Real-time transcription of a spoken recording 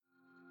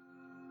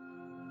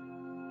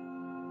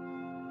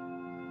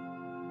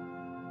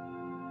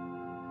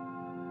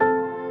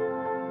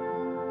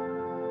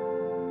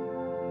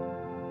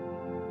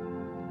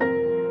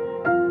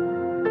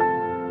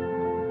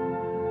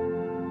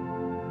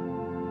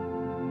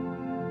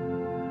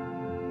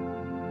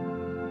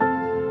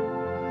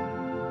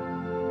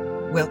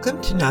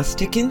Welcome to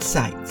Gnostic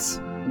Insights.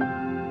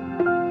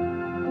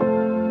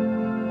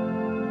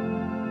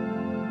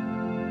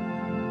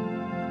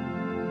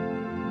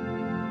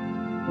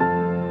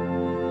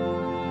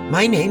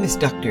 My name is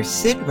Dr.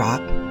 Sid Ropp,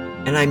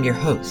 and I'm your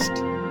host.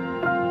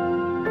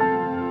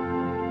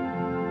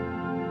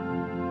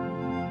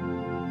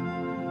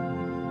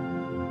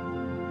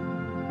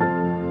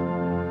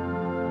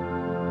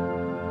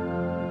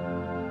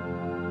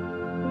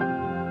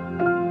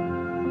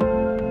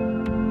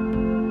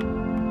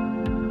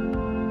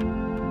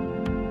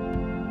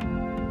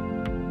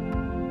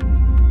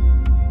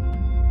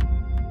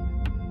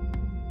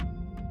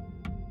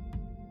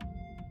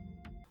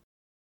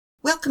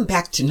 Welcome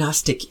back to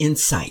Gnostic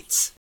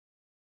Insights.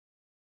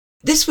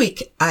 This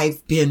week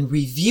I've been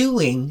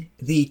reviewing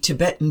the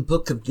Tibetan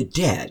Book of the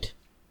Dead.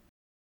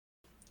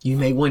 You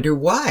may wonder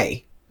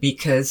why,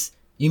 because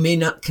you may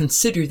not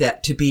consider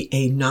that to be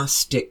a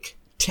Gnostic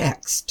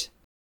text.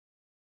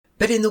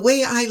 But in the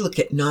way I look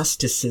at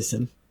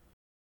Gnosticism,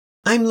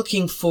 I'm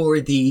looking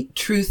for the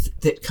truth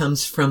that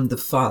comes from the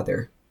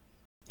Father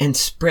and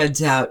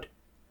spreads out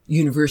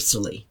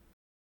universally.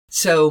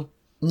 So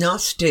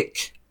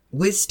Gnostic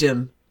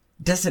wisdom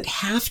doesn't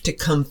have to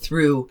come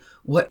through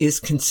what is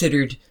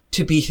considered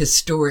to be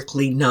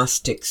historically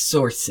Gnostic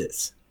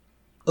sources.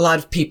 A lot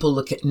of people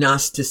look at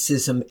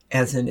Gnosticism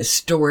as an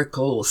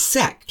historical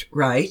sect,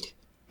 right?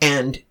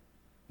 And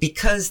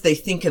because they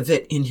think of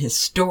it in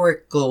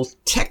historical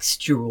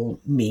textual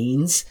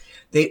means,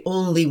 they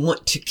only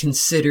want to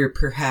consider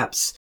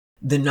perhaps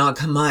the Nag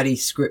Hammadi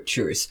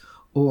scriptures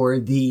or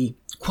the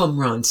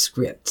Qumran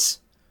scripts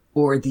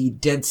or the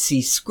Dead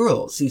Sea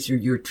Scrolls. These are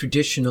your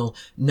traditional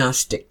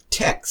Gnostic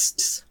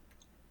texts.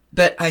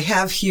 But I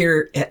have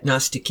here at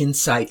Gnostic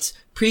Insights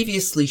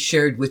previously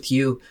shared with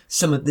you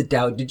some of the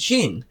Tao Te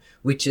Ching,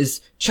 which is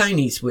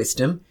Chinese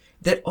wisdom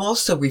that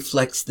also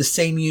reflects the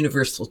same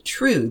universal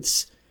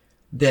truths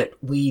that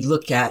we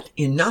look at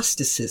in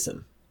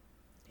Gnosticism.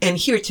 And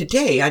here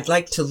today, I'd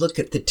like to look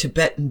at the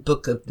Tibetan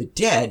Book of the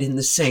Dead in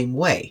the same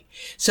way.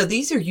 So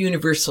these are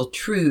universal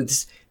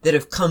truths that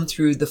have come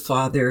through the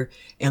Father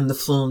and the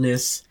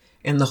fullness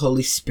and the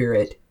Holy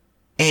Spirit.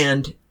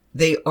 And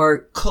they are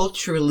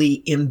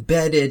culturally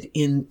embedded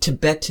in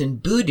Tibetan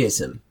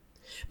Buddhism.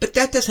 But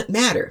that doesn't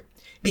matter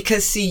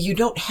because, see, you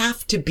don't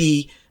have to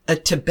be a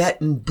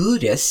Tibetan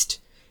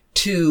Buddhist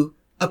to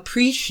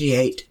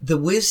appreciate the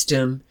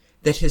wisdom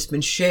that has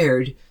been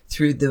shared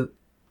through the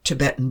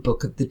Tibetan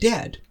Book of the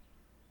Dead.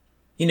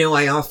 You know,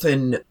 I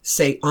often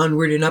say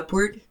onward and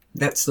upward.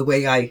 That's the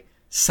way I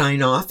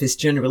sign off, is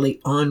generally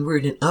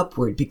onward and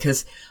upward,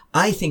 because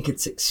I think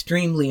it's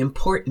extremely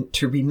important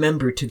to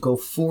remember to go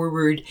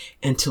forward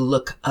and to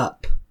look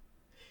up.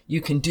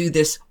 You can do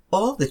this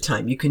all the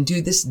time. You can do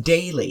this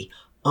daily,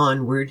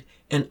 onward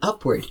and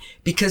upward,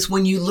 because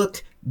when you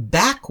look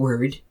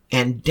backward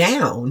and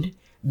down,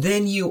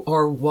 then you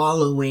are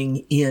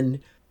wallowing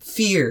in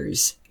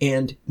fears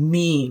and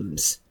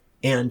memes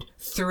and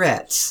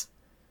threats.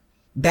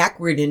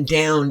 Backward and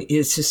down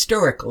is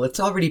historical. It's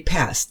already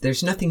past.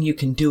 There's nothing you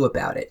can do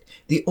about it.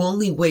 The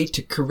only way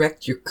to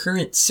correct your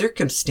current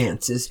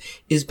circumstances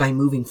is by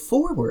moving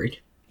forward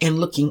and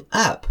looking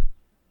up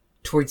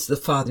towards the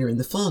Father and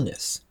the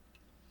fullness.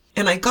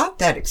 And I got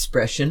that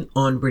expression,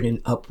 onward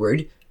and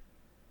upward,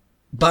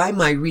 by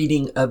my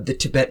reading of the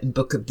Tibetan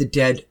Book of the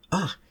Dead,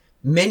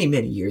 many,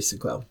 many years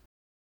ago.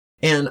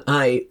 And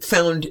I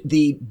found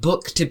the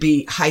book to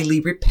be highly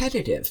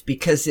repetitive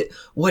because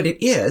what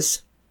it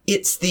is,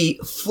 it's the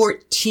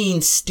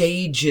 14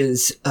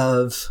 stages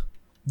of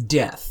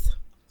death,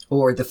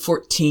 or the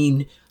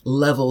 14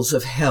 levels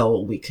of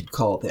hell, we could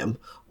call them,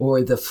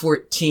 or the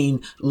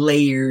 14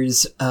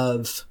 layers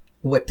of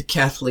what the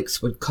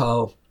Catholics would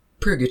call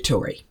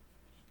purgatory.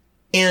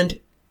 And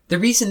the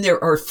reason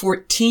there are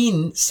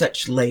 14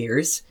 such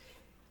layers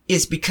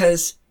is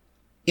because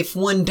if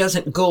one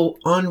doesn't go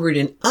onward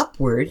and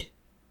upward,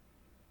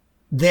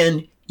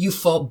 then you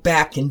fall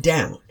back and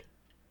down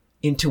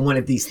into one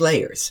of these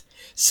layers.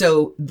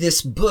 So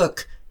this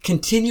book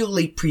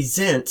continually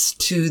presents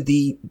to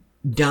the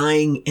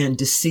dying and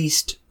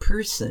deceased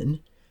person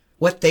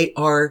what they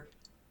are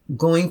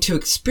going to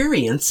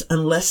experience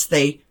unless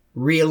they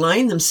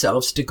realign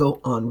themselves to go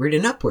onward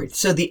and upward.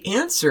 So the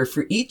answer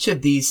for each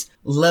of these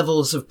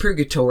levels of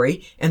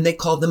purgatory, and they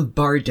call them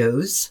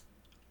bardos,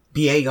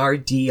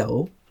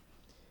 B-A-R-D-O,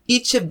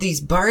 each of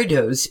these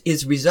bardos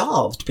is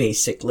resolved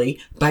basically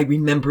by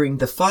remembering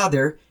the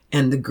Father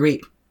and the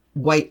great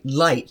white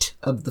light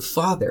of the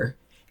Father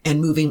and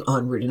moving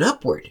onward and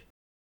upward.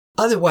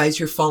 Otherwise,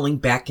 you're falling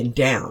back and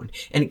down,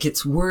 and it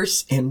gets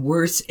worse and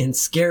worse and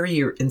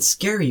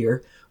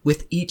scarier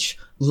with each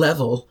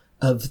level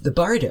of the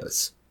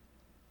bardos.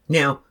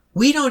 Now,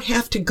 we don't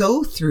have to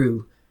go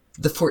through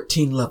the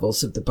 14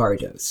 levels of the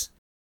bardos.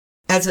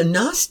 As a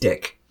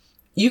Gnostic,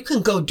 you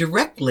can go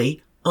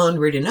directly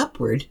onward and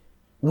upward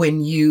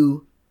when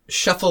you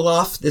shuffle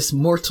off this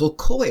mortal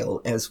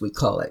coil, as we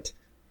call it.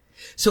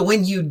 So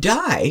when you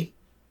die,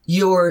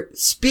 your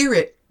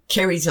spirit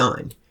carries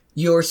on.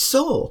 Your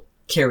soul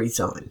carries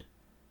on.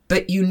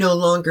 but you no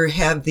longer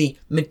have the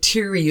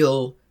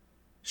material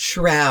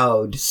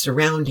shroud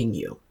surrounding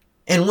you.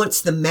 And once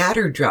the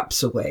matter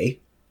drops away,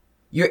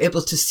 you're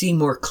able to see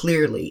more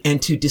clearly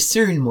and to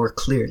discern more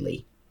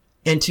clearly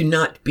and to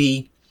not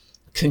be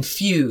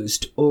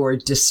confused or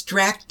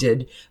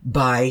distracted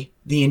by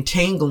the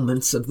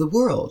entanglements of the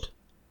world.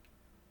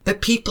 But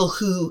people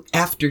who,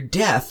 after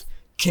death,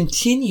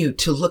 continue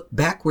to look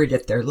backward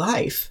at their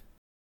life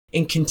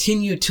and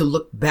continue to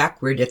look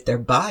backward at their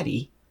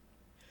body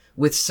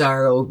with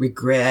sorrow,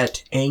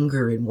 regret,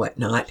 anger, and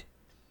whatnot,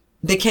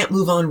 they can't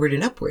move onward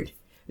and upward.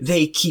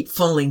 They keep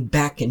falling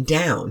back and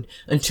down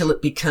until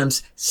it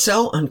becomes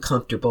so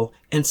uncomfortable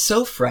and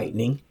so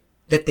frightening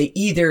that they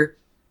either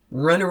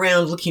run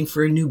around looking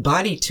for a new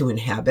body to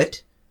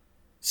inhabit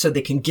so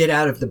they can get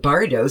out of the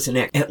bardos and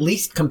at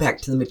least come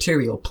back to the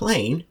material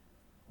plane,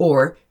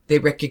 or they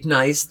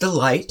recognize the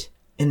light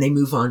and they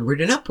move onward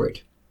and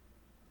upward.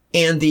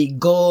 And the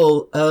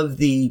goal of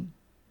the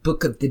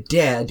Book of the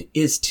Dead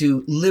is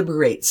to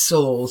liberate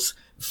souls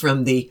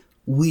from the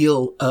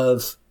wheel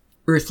of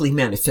earthly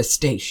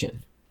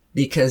manifestation,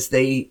 because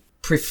they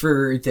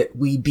prefer that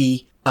we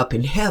be up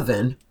in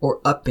heaven or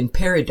up in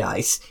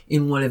paradise,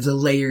 in one of the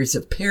layers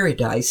of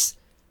paradise,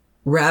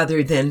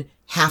 rather than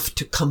have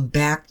to come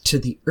back to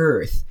the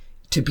earth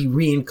to be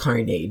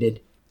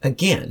reincarnated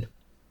again.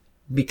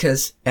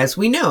 Because, as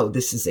we know,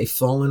 this is a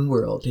fallen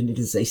world, and it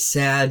is a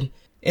sad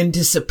and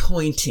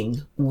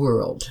disappointing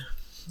world.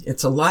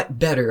 It's a lot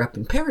better up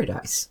in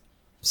paradise.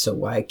 So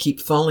why keep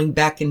falling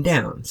back and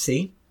down,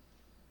 see?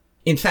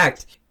 In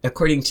fact,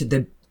 according to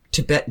the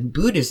Tibetan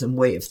Buddhism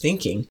way of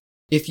thinking,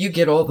 if you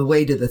get all the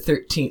way to the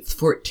 13th,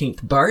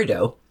 14th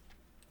bardo,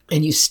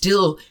 and you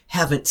still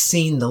haven't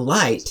seen the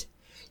light,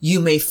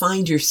 you may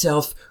find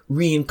yourself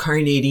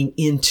reincarnating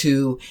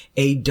into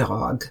a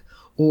dog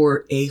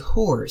or a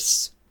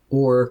horse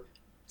or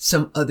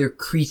some other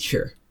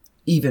creature,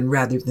 even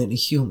rather than a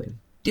human,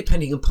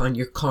 depending upon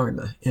your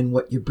karma and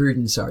what your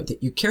burdens are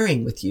that you're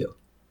carrying with you.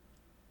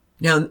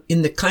 Now,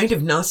 in the kind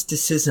of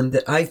Gnosticism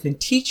that I've been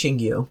teaching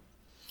you,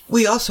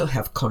 we also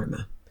have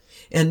karma.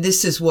 And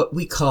this is what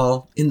we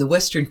call, in the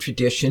Western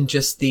tradition,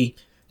 just the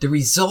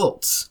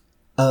results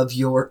of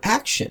your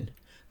action.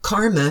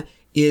 Karma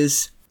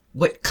is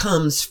what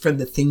comes from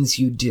the things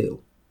you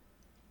do.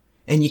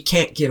 And you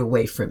can't get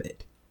away from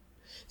it.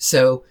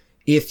 So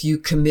if you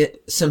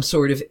commit some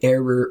sort of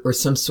error or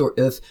some sort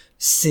of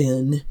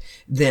sin,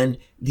 then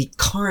the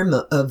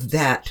karma of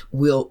that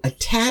will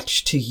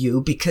attach to you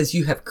because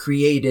you have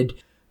created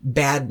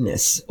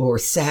badness or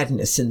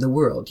sadness in the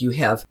world. You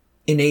have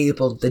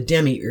enabled the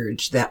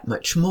demiurge that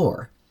much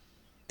more.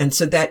 And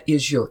so that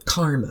is your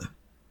karma.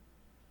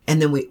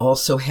 And then we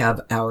also have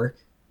our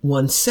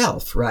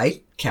oneself,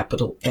 right?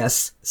 Capital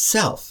S,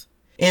 self.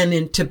 And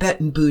in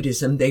Tibetan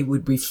Buddhism, they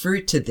would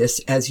refer to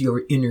this as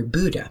your inner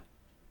Buddha,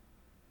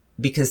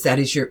 because that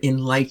is your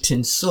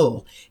enlightened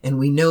soul. And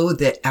we know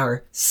that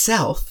our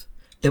self,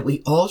 that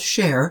we all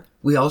share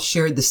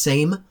the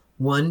same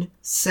one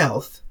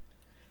self.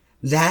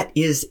 That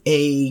is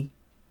a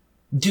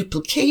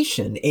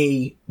duplication,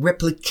 a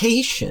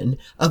replication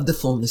of the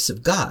fullness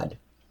of God,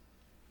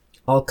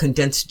 all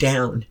condensed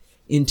down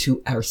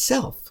into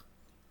ourself.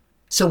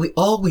 So we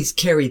always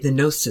carry the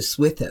gnosis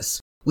with us.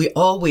 We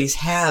always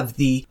have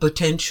the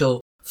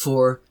potential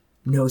for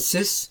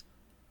gnosis,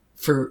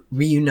 for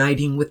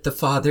reuniting with the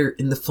Father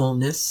in the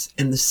fullness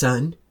and the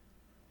Son.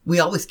 We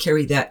always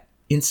carry that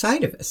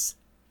inside of us.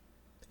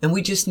 And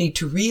we just need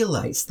to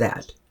realize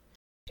that.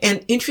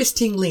 And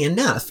interestingly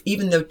enough,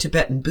 even though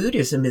Tibetan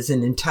Buddhism is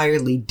an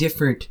entirely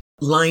different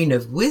line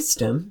of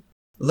wisdom,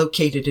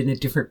 located in a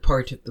different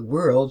part of the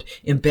world,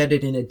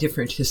 embedded in a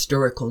different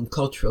historical and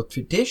cultural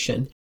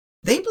tradition,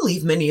 they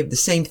believe many of the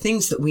same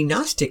things that we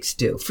Gnostics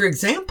do. For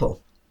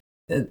example,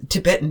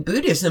 Tibetan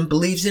Buddhism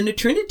believes in a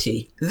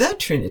Trinity, the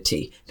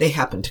Trinity. They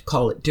happen to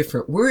call it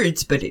different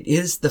words, but it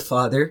is the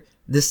Father,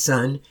 the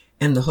Son,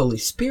 and the Holy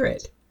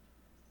Spirit.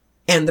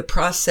 And the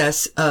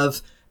process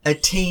of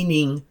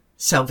attaining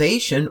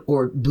salvation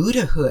or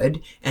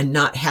Buddhahood and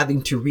not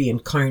having to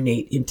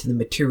reincarnate into the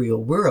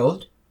material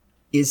world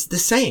is the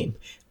same.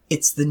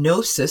 It's the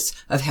gnosis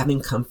of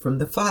having come from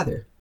the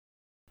Father.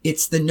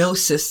 It's the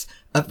gnosis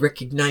of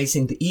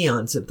recognizing the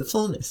eons of the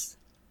fullness.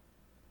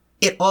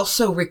 It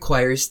also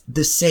requires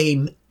the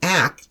same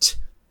act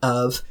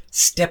of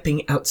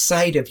stepping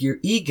outside of your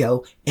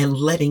ego and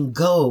letting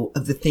go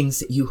of the things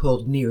that you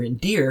hold near and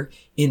dear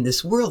in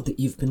this world that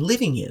you've been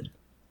living in.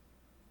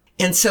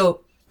 And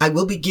so I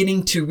will be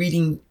getting to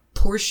reading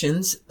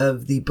portions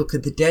of the Book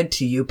of the Dead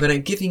to you, but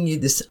I'm giving you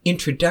this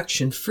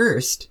introduction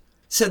first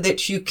so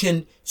that you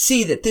can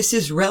see that this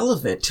is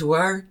relevant to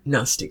our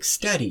Gnostic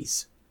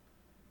studies.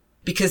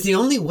 Because the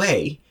only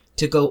way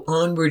to go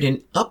onward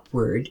and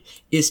upward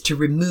is to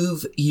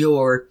remove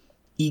your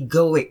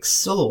egoic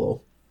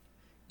soul,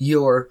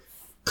 your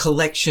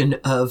collection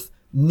of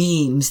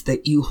memes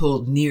that you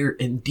hold near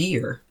and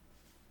dear.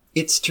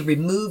 It's to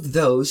remove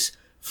those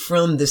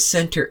from the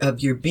center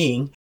of your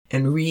being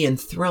and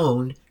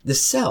re-enthrone the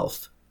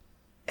self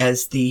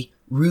as the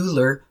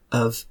ruler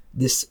of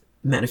this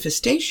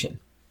manifestation.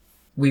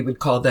 We would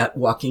call that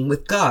walking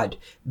with God.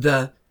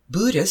 The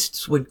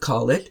Buddhists would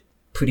call it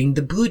putting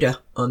the Buddha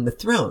on the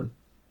throne,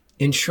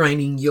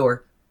 enshrining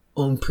your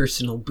own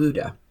personal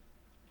Buddha.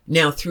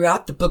 Now,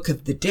 throughout the Book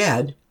of the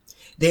Dead,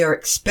 they are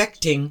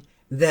expecting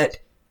that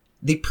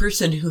the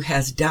person who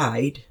has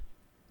died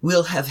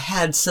will have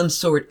had some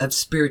sort of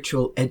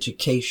spiritual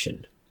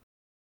education.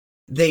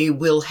 They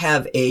will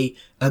have a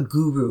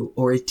guru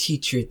or a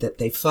teacher that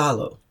they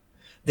follow.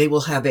 They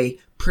will have a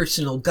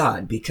personal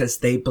God because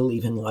they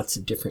believe in lots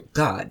of different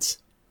gods.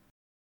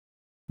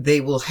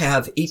 They will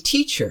have a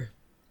teacher.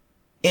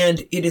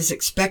 And it is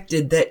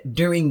expected that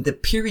during the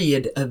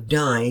period of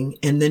dying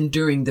and then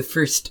during the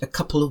first a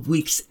couple of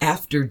weeks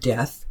after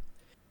death,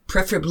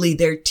 preferably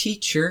their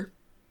teacher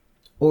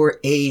or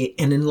an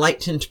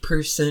enlightened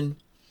person,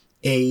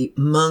 a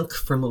monk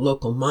from a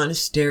local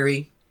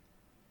monastery.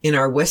 In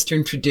our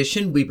Western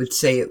tradition, we would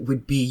say it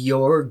would be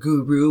your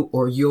guru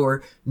or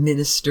your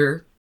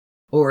minister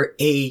or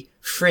a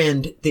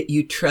friend that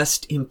you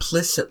trust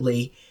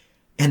implicitly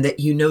and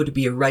that you know to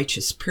be a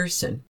righteous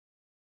person.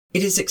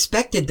 It is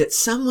expected that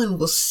someone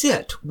will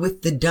sit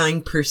with the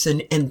dying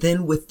person and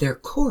then with their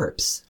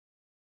corpse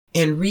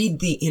and read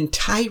the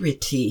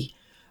entirety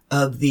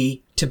of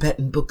the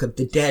Tibetan Book of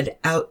the Dead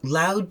out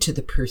loud to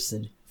the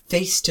person,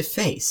 face to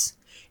face,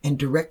 and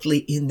directly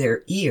in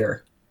their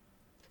ear,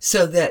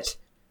 so that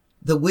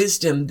the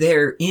wisdom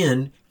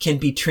therein can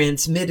be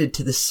transmitted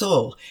to the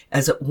soul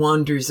as it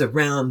wanders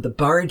around the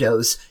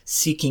bardos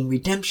seeking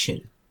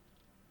redemption.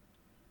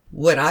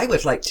 What I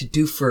would like to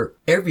do for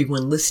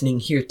everyone listening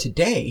here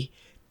today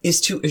is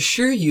to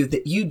assure you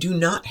that you do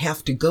not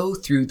have to go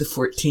through the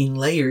 14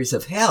 layers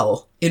of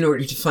hell in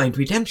order to find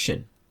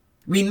redemption.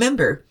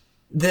 Remember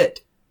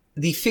that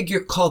the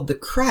figure called the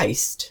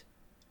Christ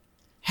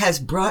has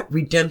brought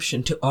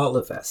redemption to all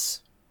of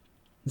us.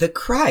 The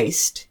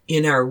Christ,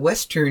 in our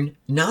Western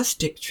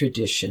Gnostic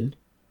tradition,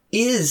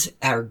 is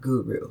our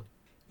guru,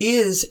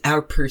 is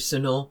our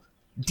personal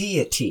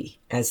deity,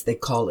 as they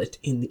call it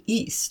in the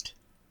East.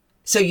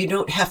 So you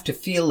don't have to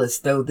feel as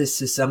though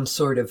this is some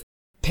sort of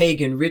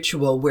pagan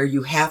ritual where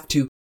you have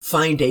to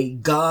find a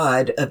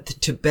god of the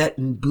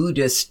Tibetan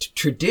Buddhist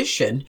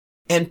tradition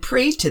and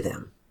pray to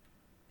them.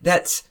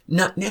 That's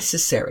not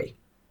necessary.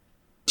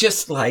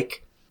 Just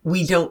like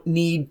we don't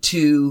need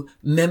to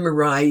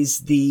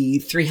memorize the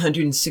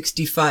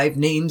 365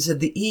 names of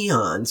the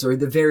eons or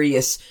the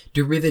various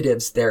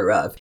derivatives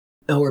thereof,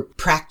 or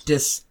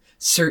practice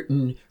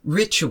certain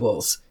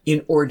rituals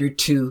in order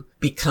to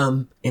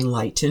become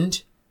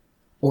enlightened,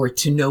 or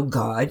to know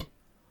God,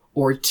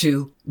 or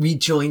to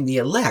rejoin the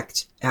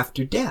elect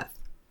after death.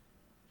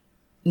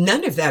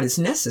 None of that is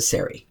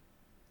necessary.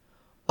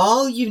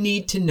 All you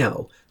need to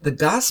know, the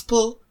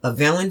Gospel of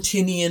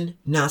Valentinian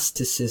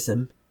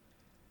Gnosticism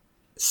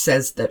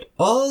says that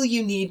all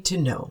you need to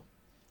know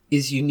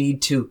is you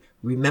need to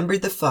remember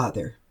the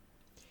Father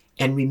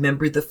and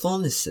remember the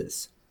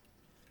fullnesses.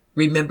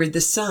 Remember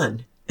the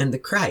Son and the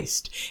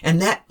Christ,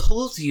 and that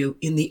pulls you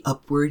in the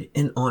upward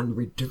and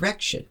onward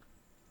direction.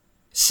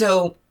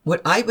 So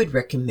what I would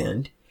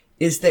recommend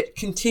is that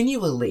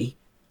continually,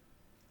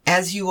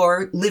 as you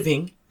are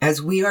living,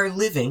 as we are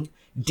living,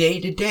 day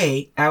to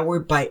day, hour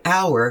by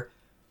hour,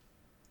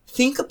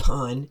 think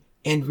upon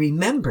and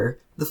remember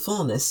the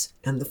fullness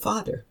and the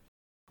Father.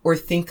 Or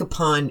think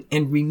upon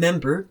and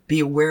remember, be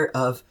aware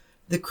of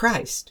the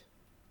Christ.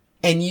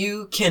 And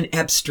you can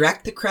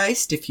abstract the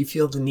Christ if you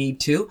feel the need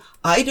to.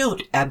 I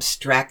don't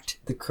abstract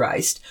the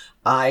Christ.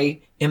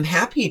 I am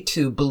happy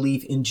to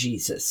believe in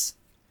Jesus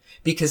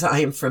because I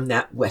am from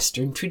that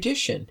Western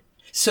tradition.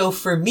 So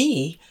for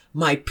me,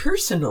 my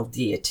personal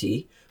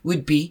deity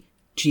would be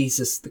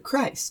Jesus the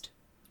Christ.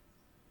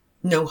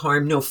 No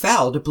harm, no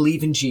foul to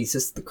believe in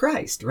Jesus the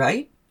Christ,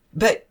 right?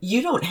 But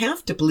you don't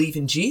have to believe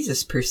in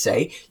Jesus per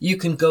se. You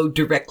can go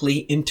directly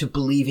into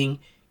believing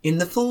in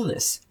the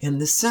fullness and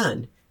the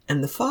Son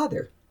and the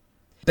Father,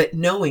 but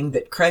knowing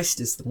that Christ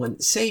is the one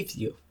that saved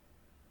you.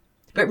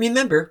 But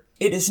remember,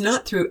 it is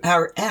not through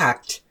our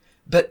act,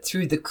 but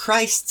through the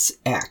Christ's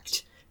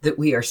act that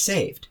we are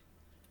saved.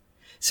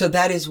 So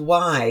that is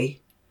why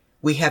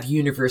we have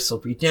universal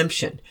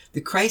redemption.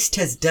 The Christ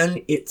has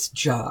done its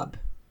job.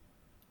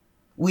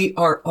 We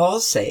are all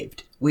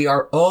saved. We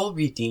are all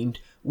redeemed.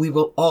 We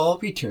will all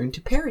return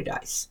to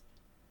paradise.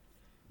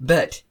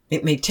 But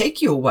it may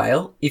take you a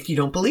while if you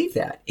don't believe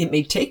that. It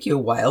may take you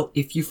a while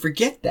if you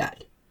forget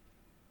that.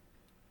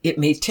 It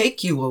may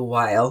take you a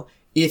while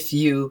if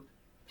you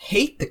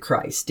hate the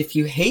Christ, if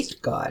you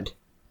hate God.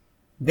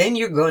 Then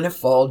you're going to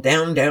fall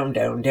down, down,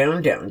 down,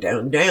 down, down,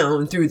 down,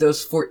 down through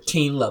those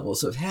 14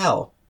 levels of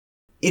hell.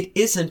 It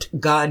isn't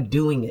God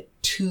doing it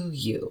to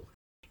you.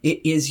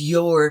 It is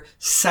your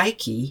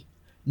psyche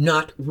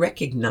not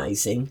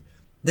recognizing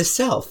the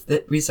self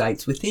that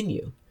resides within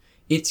you.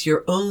 It's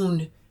your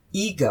own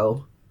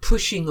ego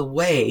pushing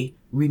away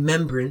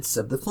remembrance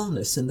of the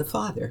fullness in the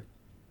Father.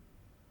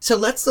 So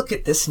let's look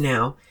at this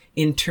now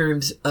in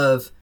terms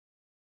of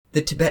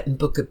the Tibetan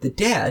Book of the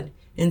Dead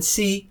and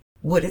see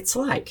what it's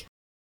like.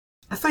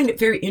 I find it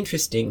very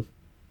interesting.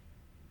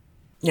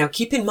 Now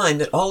keep in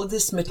mind that all of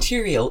this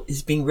material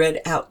is being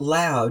read out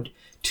loud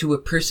to a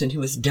person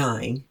who is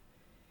dying,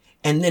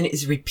 and then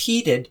is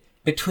repeated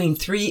between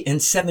 3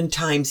 and 7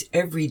 times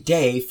every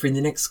day for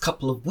the next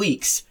couple of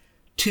weeks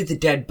to the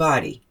dead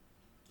body,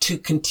 to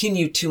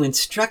continue to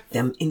instruct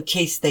them in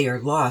case they are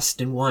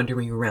lost and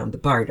wandering around the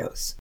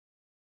bardos.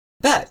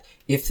 But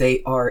if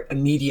they are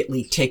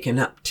immediately taken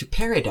up to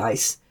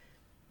paradise,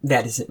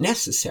 that isn't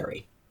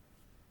necessary.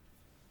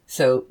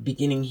 So,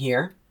 beginning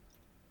here,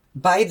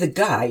 by the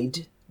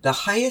guide, the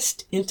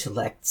highest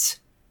intellects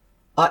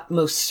ought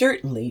most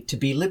certainly to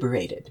be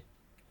liberated.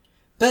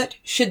 But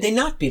should they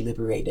not be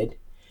liberated,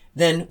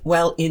 then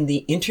while in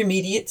the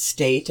intermediate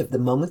state of the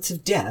moments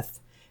of death,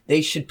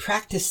 they should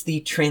practice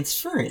the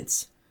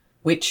transference,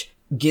 which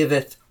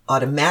giveth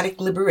automatic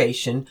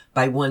liberation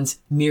by one's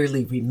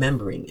merely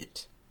remembering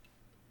it.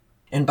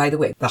 And by the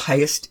way, the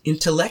highest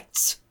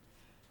intellects,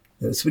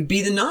 those would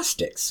be the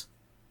Gnostics.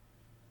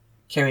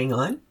 Carrying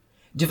on,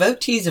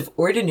 devotees of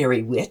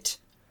ordinary wit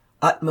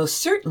ought most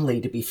certainly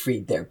to be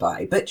freed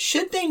thereby, but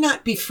should they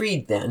not be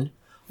freed then,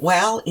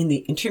 while in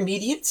the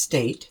intermediate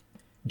state,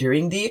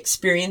 during the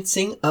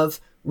experiencing of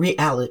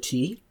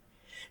reality,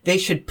 they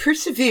should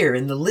persevere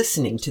in the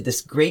listening to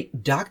this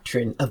great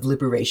doctrine of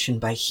liberation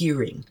by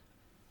hearing.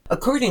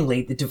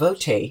 Accordingly, the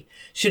devotee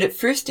should at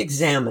first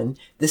examine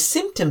the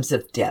symptoms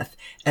of death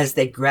as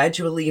they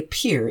gradually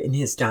appear in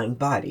his dying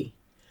body,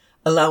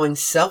 allowing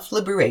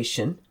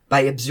self-liberation by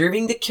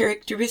observing the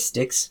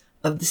characteristics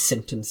of the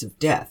symptoms of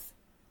death.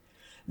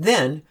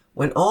 Then,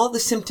 when all the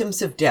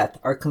symptoms of death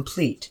are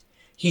complete,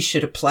 he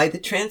should apply the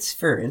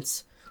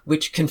transference,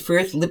 which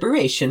conferreth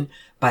liberation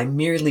by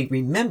merely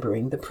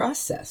remembering the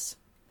process.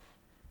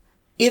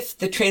 If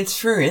the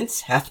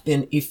transference hath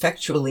been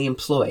effectually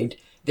employed,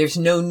 there's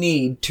no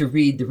need to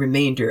read the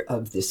remainder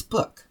of this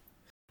book.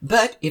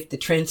 But if the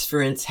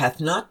transference hath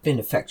not been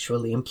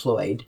effectually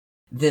employed,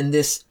 then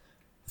this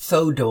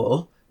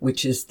thodol,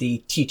 which is the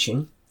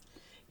teaching,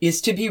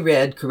 is to be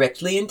read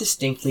correctly and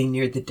distinctly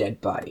near the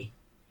dead body.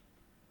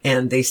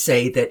 And they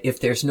say that if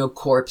there's no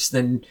corpse,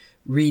 then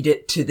read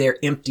it to their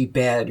empty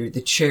bed or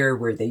the chair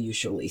where they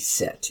usually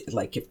sit,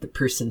 like if the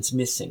person's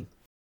missing.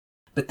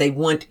 But they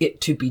want it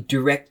to be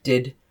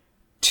directed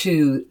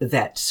to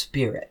that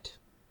spirit.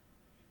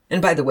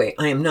 And by the way,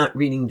 I am not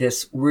reading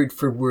this word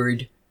for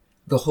word,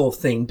 the whole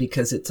thing,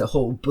 because it's a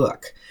whole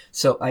book.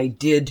 So I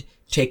did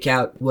take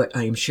out what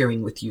I am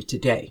sharing with you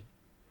today.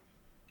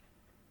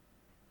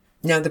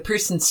 Now, the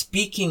person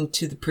speaking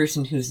to the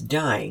person who's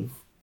dying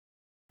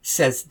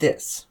says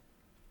this: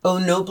 "O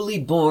nobly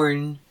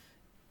born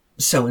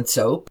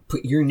so-and-so,"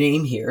 put your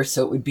name here.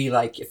 So it would be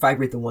like if I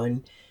were the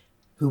one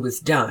who was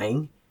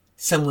dying,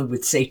 someone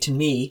would say to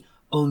me,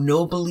 "O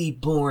nobly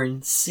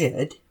born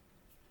Sid,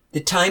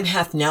 the time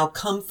hath now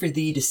come for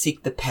thee to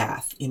seek the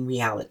path in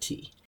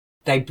reality.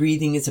 Thy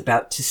breathing is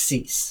about to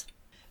cease.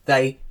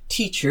 Thy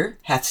teacher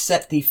hath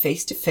set thee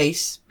face to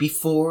face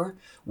before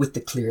with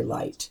the clear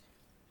light.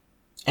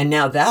 And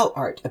now thou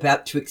art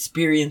about to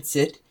experience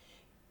it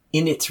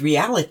in its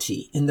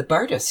reality in the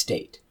Bardo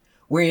state,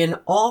 wherein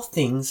all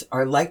things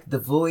are like the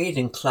void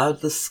and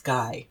cloudless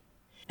sky,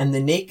 and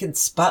the naked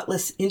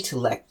spotless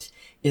intellect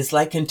is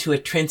like unto a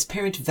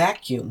transparent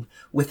vacuum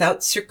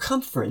without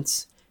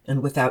circumference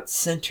and without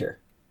center.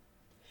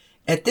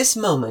 At this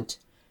moment,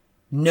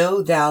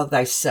 know thou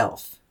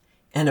thyself,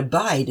 and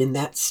abide in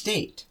that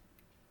state.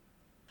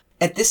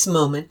 At this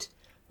moment,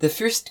 the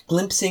first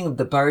glimpsing of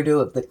the bardo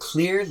of the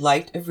clear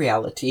light of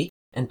reality,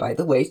 and by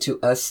the way,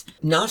 to us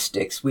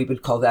Gnostics, we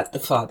would call that the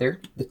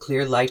Father, the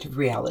clear light of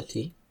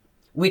reality,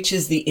 which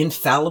is the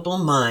infallible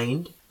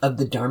mind of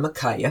the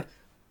Dharmakaya,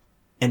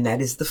 and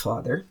that is the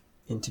Father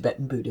in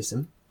Tibetan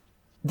Buddhism.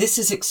 This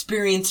is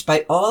experienced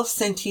by all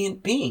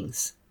sentient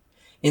beings.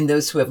 In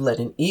those who have led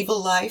an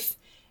evil life,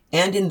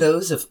 and in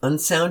those of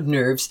unsound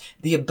nerves,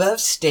 the above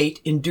state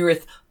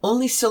endureth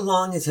only so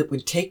long as it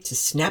would take to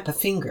snap a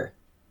finger.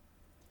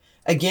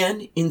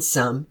 Again, in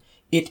some,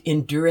 it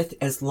endureth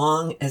as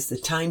long as the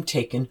time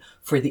taken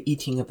for the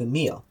eating of a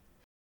meal.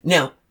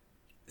 Now,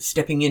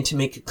 stepping in to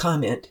make a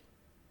comment,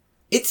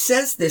 it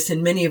says this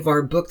in many of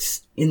our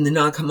books in the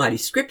Nag Hammadi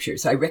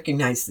scriptures. I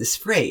recognize this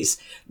phrase,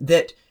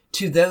 that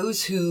to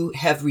those who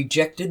have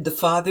rejected the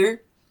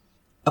Father,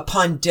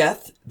 upon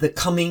death, the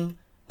coming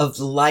of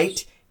the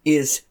light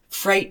is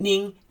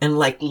frightening and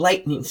like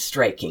lightning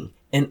striking,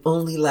 and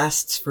only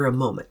lasts for a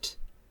moment.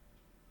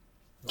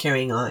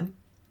 Carrying on.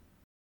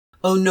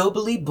 O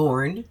nobly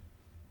born,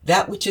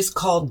 that which is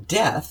called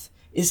death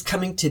is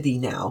coming to thee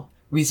now.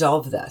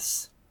 Resolve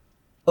thus.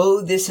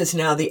 O, this is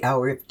now the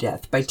hour of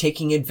death. By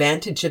taking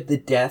advantage of the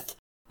death,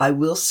 I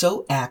will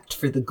so act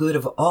for the good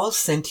of all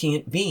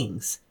sentient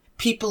beings,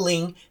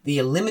 peopling the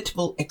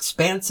illimitable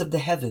expanse of the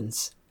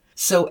heavens,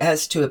 so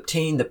as to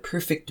obtain the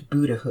perfect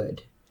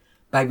Buddhahood,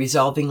 by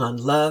resolving on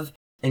love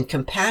and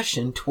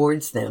compassion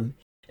towards them,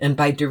 and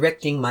by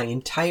directing my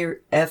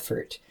entire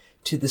effort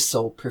to the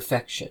soul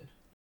perfection.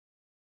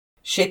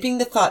 Shaping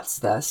the thoughts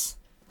thus,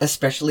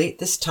 especially at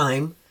this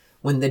time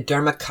when the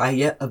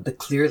Dharmakaya of the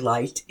clear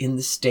light in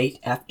the state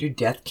after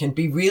death can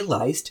be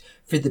realized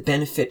for the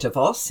benefit of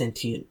all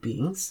sentient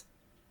beings,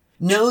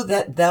 know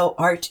that thou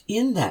art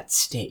in that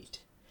state,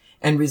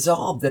 and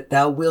resolve that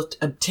thou wilt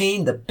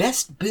obtain the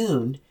best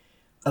boon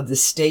of the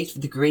state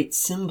of the great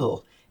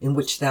symbol in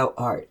which thou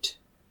art.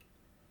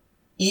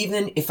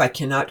 Even if I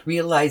cannot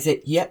realize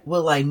it, yet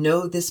will I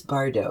know this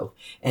bardo,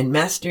 and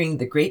mastering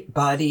the great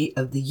body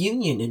of the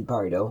union in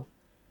bardo,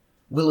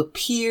 will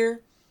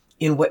appear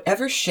in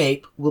whatever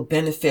shape will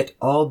benefit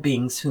all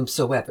beings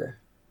whomsoever.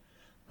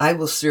 I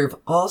will serve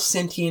all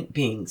sentient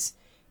beings,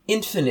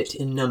 infinite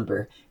in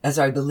number, as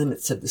are the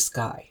limits of the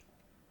sky.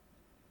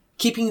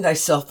 Keeping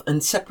thyself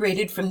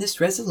unseparated from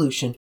this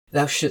resolution,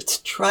 thou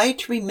shouldst try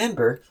to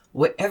remember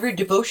whatever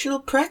devotional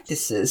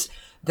practices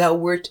thou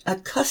wert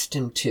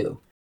accustomed to,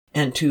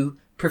 and to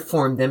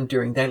perform them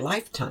during thy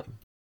lifetime.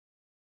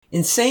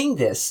 In saying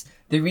this,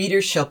 the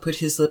reader shall put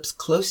his lips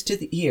close to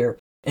the ear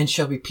and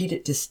shall repeat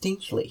it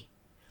distinctly,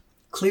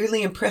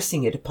 clearly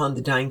impressing it upon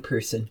the dying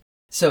person,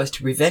 so as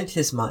to prevent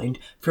his mind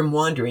from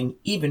wandering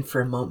even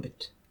for a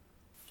moment.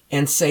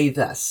 And say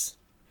thus: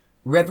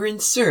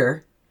 Reverend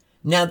Sir,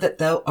 now that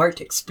thou art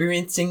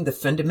experiencing the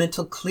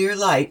fundamental clear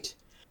light,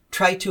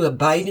 try to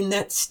abide in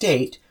that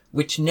state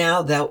which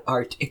now thou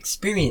art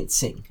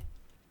experiencing.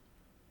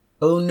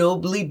 O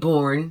nobly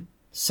born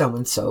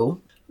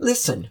so-and-so,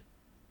 listen.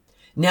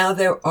 Now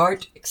thou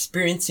art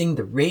experiencing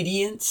the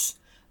radiance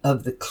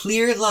of the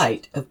clear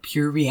light of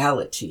pure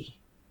reality.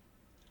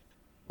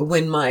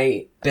 When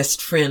my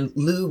best friend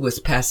Lou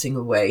was passing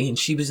away and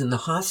she was in the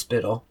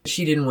hospital,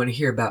 she didn't want to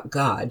hear about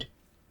God.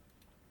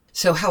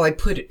 So how I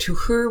put it to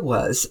her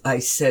was, I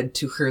said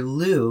to her,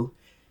 Lou,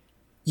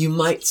 you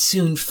might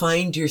soon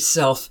find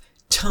yourself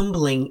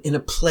tumbling in a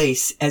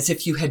place as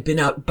if you had been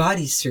out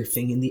body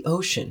surfing in the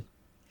ocean.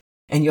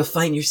 And you'll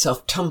find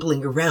yourself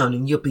tumbling around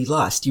and you'll be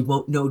lost. You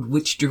won't know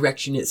which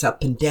direction is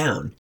up and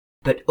down.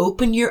 But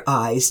open your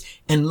eyes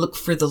and look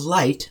for the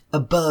light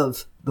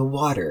above the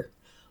water.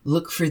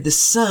 Look for the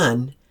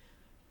sun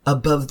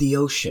above the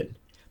ocean.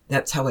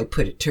 That's how I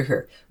put it to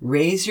her.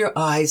 Raise your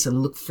eyes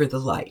and look for the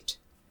light.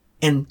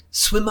 And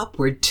swim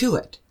upward to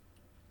it.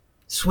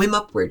 Swim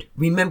upward.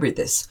 Remember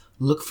this.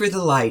 Look for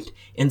the light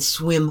and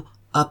swim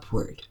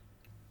upward.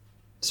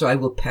 So I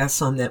will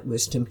pass on that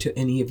wisdom to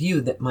any of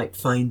you that might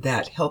find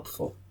that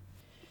helpful.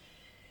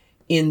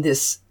 In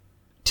this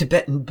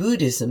Tibetan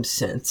Buddhism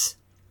sense,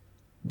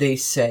 they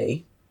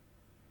say,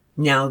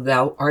 now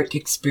thou art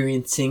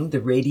experiencing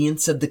the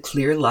radiance of the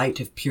clear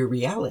light of pure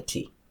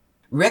reality.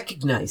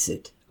 Recognize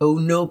it, O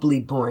nobly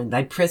born,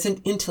 thy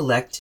present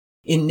intellect,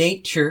 in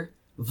nature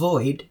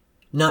void,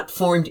 not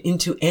formed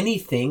into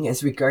anything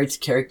as regards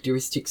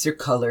characteristics or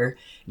color,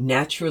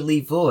 naturally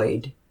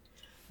void.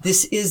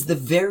 This is the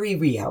very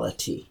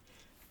reality,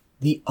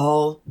 the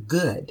all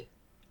good.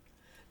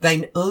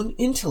 Thine own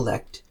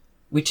intellect,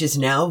 which is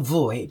now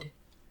void,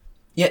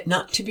 yet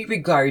not to be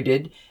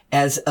regarded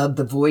as of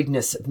the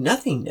voidness of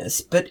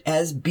nothingness, but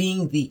as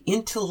being the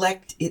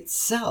intellect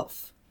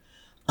itself,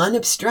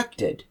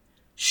 unobstructed,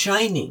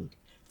 shining,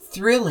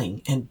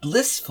 thrilling, and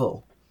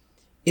blissful,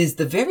 is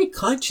the very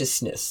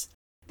consciousness,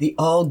 the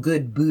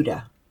all-good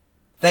Buddha.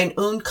 Thine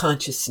own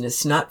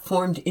consciousness not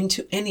formed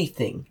into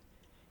anything,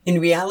 in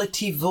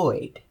reality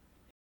void,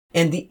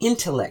 and the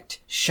intellect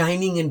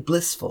shining and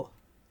blissful.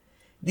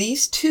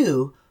 These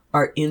two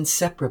are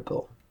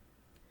inseparable.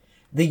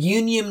 The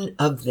union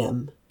of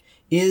them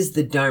is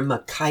the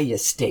Dharmakaya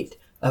state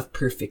of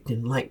perfect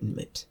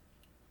enlightenment.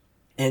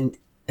 And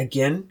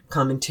again,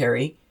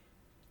 commentary,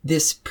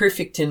 this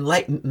perfect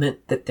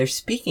enlightenment that they're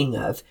speaking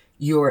of,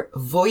 your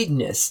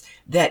voidness,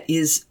 that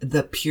is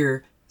the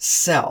pure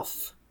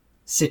self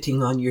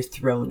sitting on your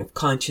throne of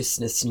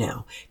consciousness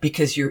now,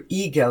 because your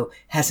ego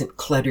hasn't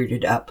cluttered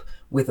it up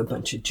with a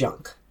bunch of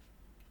junk.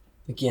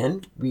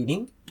 Again,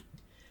 reading.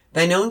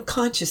 Thine own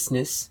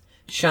consciousness,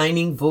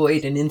 shining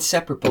void and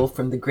inseparable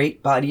from the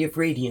great body of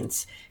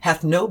radiance,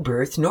 hath no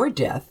birth nor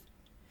death,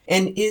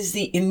 and is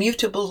the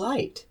immutable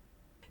light.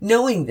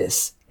 Knowing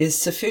this is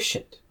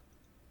sufficient.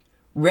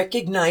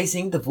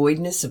 Recognizing the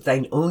voidness of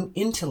thine own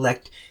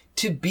intellect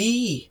to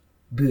be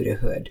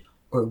Buddhahood,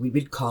 or we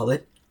would call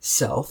it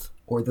self,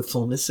 or the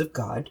fullness of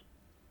God,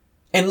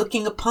 and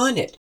looking upon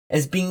it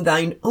as being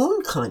thine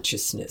own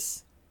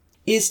consciousness,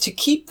 is to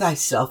keep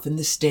thyself in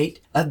the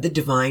state of the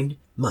divine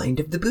mind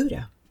of the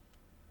Buddha.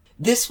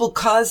 This will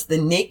cause the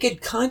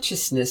naked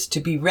consciousness to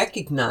be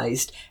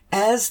recognized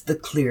as the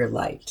clear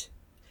light.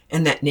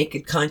 And that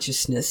naked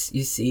consciousness,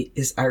 you see,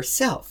 is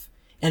ourself.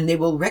 And they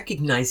will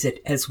recognize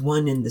it as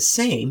one and the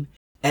same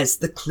as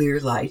the clear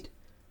light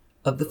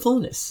of the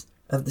fullness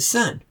of the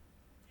sun.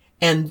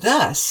 And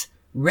thus,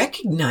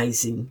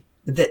 recognizing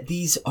that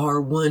these are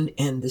one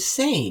and the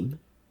same,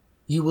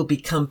 you will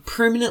become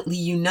permanently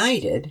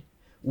united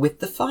with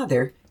the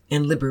Father,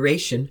 and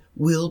liberation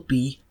will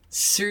be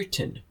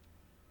certain.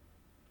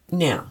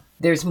 Now,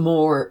 there's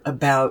more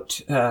about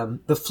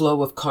the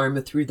flow of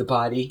karma through the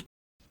body.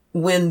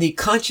 When the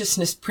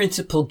consciousness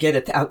principle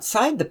getteth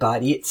outside the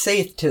body, it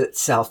saith to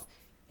itself,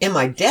 am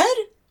I dead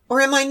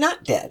or am I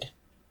not dead?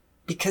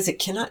 because it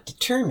cannot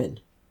determine.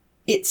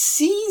 It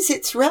sees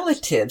its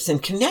relatives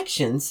and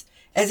connections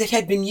as it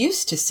had been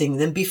used to seeing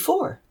them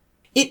before.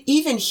 It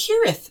even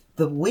heareth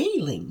the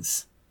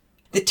wailings.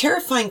 The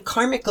terrifying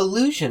karmic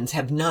illusions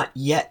have not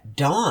yet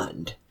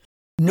dawned,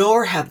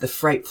 nor have the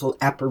frightful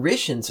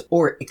apparitions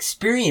or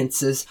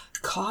experiences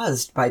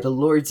caused by the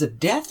lords of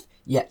death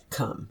yet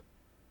come.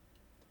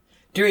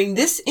 During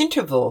this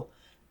interval,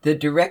 the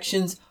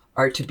directions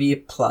are to be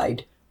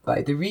applied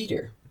by the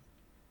reader.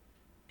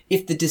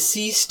 If the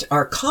deceased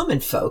are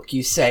common folk,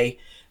 you say,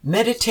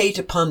 meditate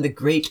upon the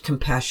great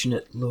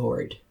compassionate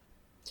Lord.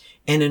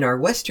 And in our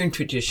Western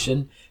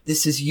tradition,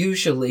 this is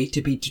usually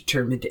to be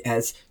determined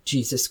as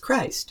Jesus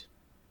Christ.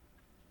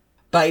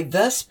 By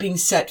thus being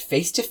set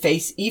face to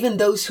face, even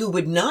those who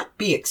would not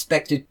be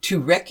expected to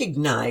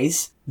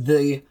recognize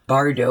the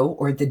bardo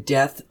or the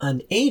death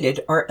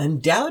unaided are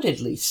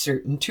undoubtedly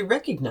certain to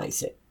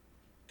recognize it.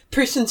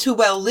 Persons who,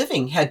 while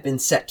living, had been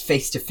set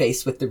face to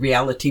face with the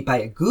reality by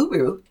a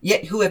guru,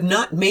 yet who have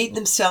not made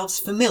themselves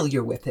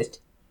familiar with it,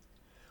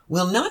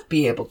 will not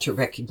be able to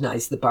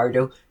recognize the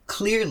bardo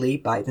clearly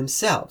by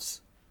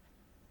themselves.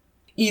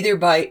 Either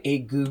by a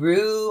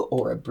guru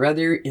or a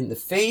brother in the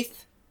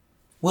faith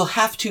will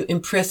have to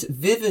impress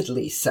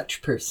vividly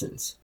such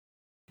persons.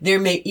 There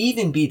may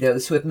even be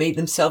those who have made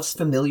themselves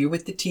familiar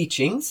with the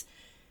teachings,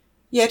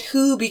 yet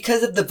who,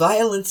 because of the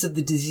violence of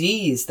the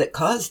disease that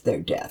caused their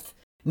death,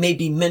 may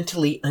be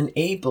mentally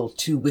unable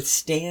to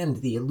withstand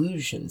the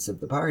illusions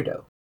of the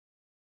bardo.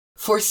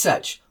 For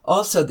such,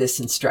 also this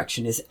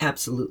instruction is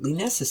absolutely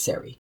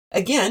necessary.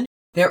 Again,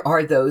 there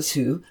are those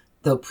who,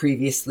 though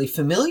previously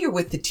familiar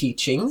with the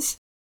teachings,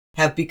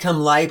 have become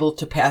liable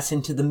to pass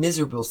into the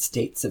miserable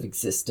states of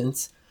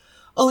existence,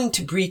 owing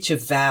to breach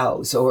of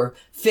vows or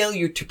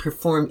failure to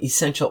perform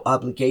essential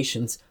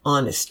obligations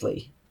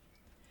honestly.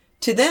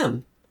 To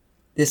them,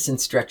 this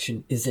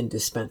instruction is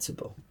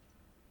indispensable.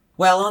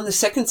 While on the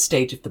second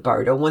stage of the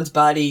bardo, one's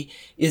body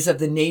is of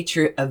the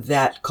nature of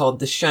that called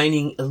the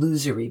shining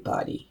illusory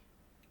body.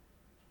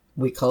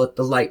 We call it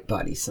the light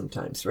body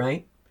sometimes,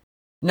 right?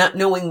 Not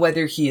knowing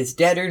whether he is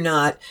dead or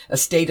not, a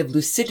state of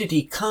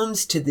lucidity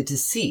comes to the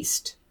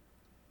deceased.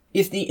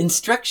 If the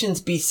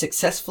instructions be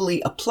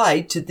successfully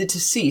applied to the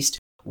deceased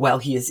while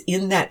he is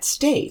in that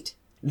state,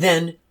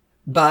 then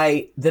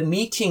by the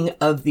meeting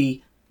of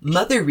the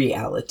mother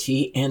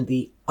reality and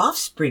the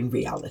offspring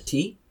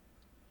reality,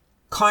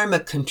 karma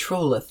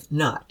controlleth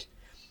not.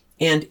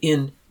 And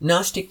in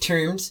Gnostic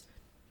terms,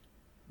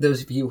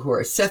 those of you who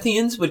are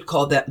Sethians would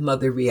call that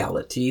mother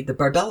reality the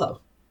barbello,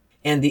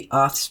 and the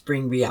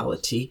offspring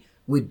reality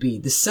would be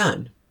the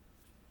sun.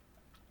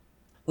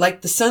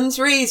 Like the sun's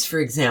rays, for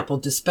example,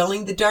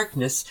 dispelling the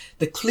darkness,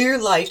 the clear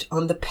light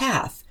on the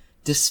path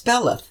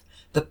dispelleth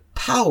the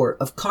power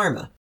of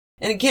karma.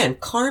 And again,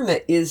 karma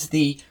is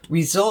the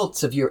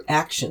results of your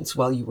actions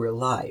while you were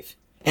alive.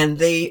 And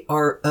they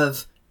are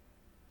of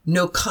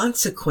no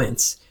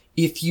consequence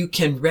if you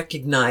can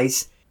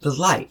recognize the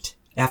light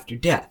after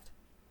death.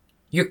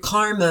 Your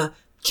karma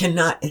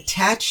cannot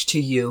attach to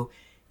you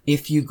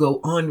if you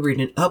go onward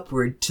and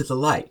upward to the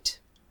light.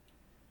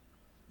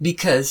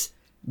 Because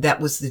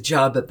that was the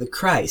job of the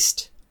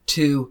Christ,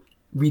 to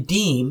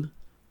redeem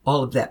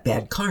all of that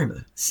bad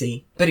karma,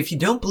 see? But if you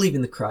don't believe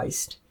in the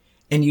Christ,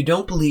 and you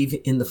don't believe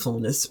in the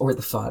fullness, or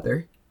the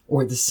Father,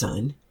 or the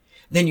Son,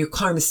 then your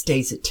karma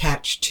stays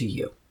attached to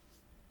you.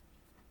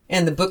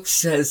 And the book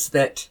says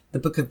that, the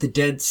Book of the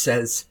Dead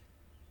says,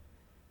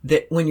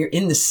 that when you're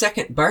in the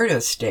second bardo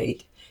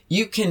state,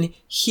 you can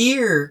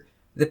hear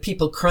the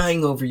people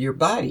crying over your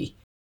body.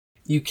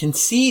 You can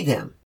see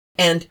them.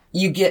 And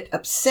you get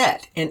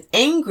upset and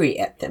angry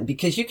at them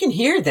because you can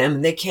hear them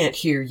and they can't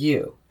hear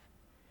you.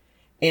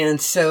 And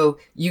so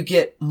you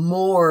get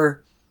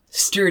more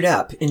stirred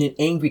up in an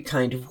angry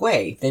kind of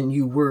way than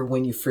you were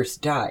when you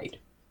first died.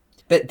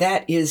 But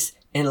that is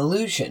an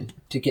illusion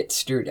to get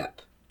stirred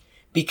up.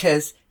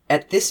 Because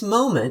at this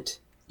moment,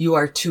 you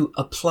are to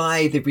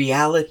apply the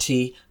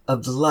reality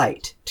of the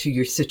light to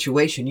your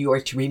situation. You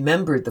are to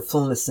remember the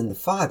fullness in the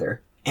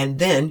Father, and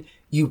then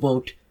you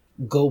won't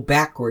go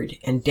backward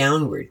and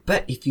downward.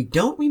 But if you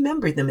don't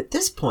remember them at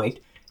this point,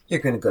 you're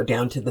going to go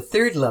down to the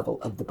third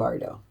level of the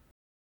bardo.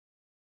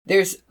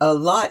 There's a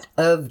lot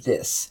of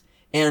this,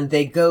 and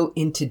they go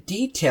into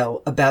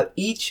detail about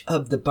each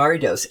of the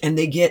bardos, and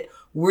they get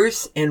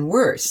worse and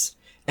worse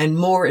and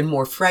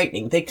more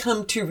frightening. They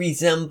come to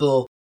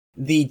resemble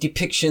the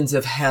depictions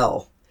of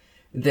hell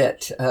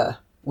that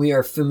we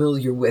are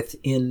familiar with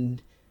in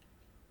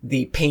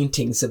the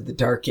paintings of the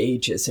Dark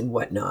Ages and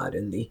whatnot,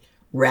 and the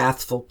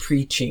wrathful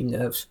preaching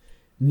of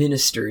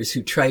ministers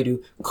who try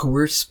to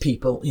coerce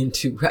people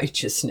into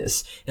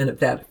righteousness. And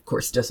that, of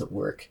course, doesn't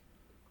work.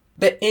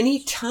 But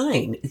any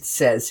time it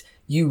says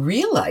you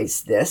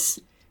realize this,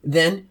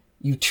 then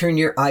you turn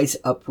your eyes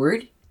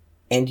upward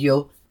and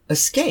you'll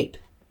escape.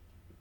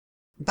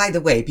 By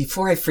the way,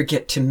 before I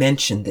forget to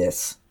mention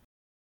this,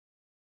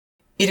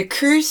 it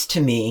occurs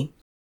to me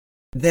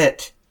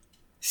that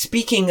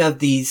speaking of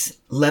these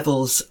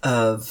levels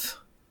of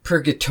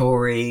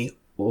purgatory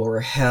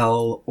or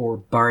hell or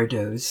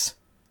bardos,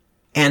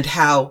 and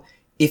how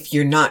if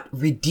you're not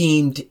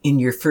redeemed in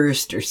your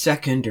first or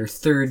second or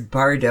third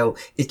bardo,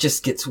 it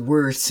just gets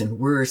worse and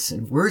worse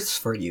and worse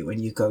for you. And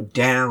you go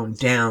down,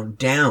 down,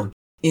 down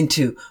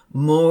into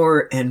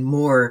more and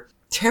more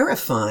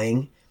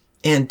terrifying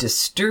and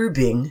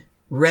disturbing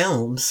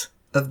realms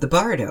of the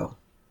bardo.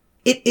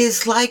 It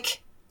is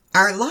like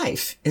our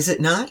life, is it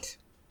not?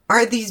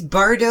 Are these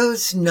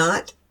bardos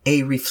not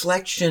a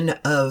reflection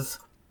of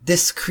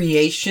this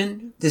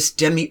creation, this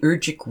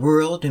demiurgic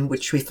world in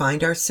which we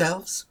find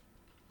ourselves?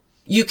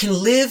 You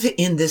can live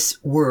in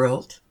this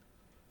world,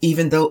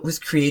 even though it was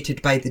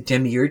created by the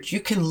demiurge. You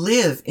can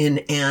live in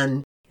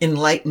an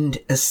enlightened,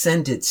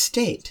 ascended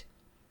state.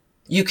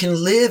 You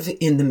can live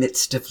in the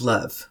midst of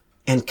love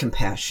and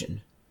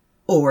compassion.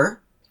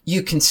 Or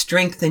you can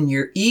strengthen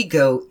your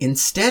ego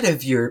instead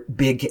of your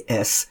big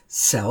S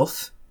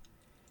self.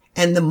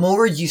 And the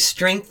more you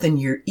strengthen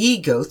your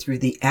ego through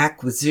the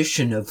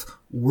acquisition of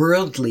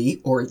worldly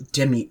or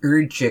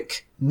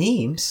demiurgic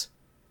memes,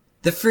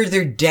 the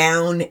further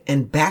down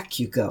and back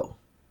you go,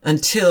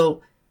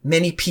 until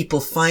many people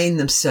find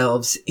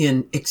themselves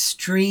in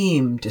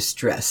extreme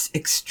distress,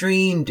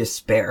 extreme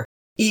despair,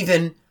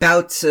 even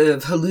bouts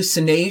of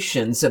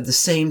hallucinations of the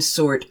same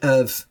sort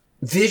of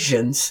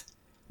visions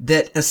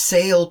that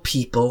assail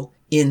people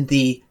in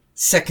the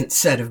second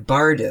set of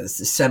bardos.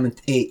 The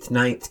 7th, 8th,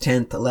 9th,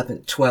 10th,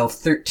 11th,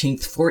 12th,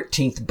 13th,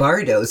 14th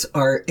bardos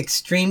are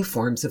extreme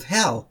forms of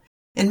hell.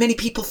 And many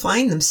people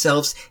find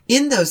themselves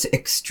in those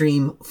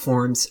extreme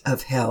forms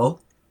of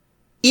hell,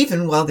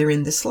 even while they're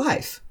in this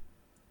life.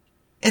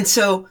 And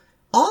so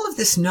all of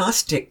this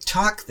Gnostic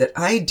talk that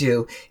I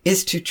do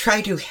is to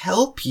try to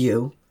help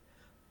you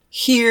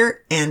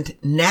here and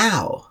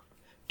now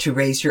to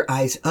raise your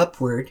eyes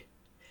upward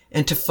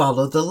and to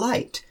follow the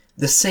light,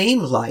 the same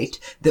light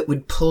that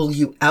would pull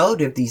you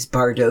out of these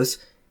bardos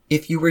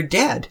if you were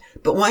dead.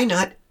 But why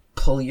not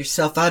pull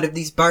yourself out of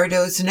these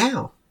bardos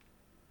now?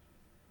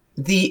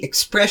 The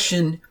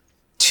expression,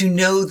 to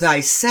know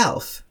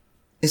thyself,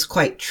 is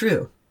quite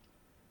true.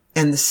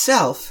 And the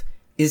self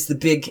is the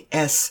big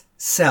S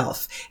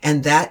self.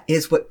 And that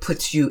is what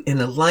puts you in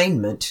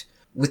alignment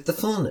with the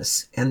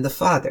fullness and the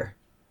Father.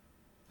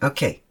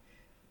 Okay,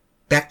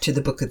 back to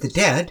the Book of the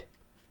Dead.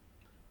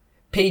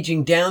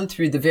 Paging down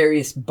through the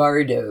various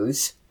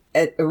bardos,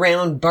 at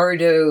around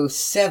bardo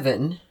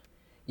 7,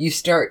 you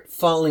start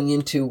falling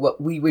into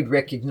what we would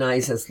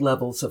recognize as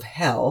levels of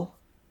hell.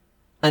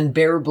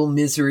 Unbearable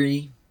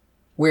misery,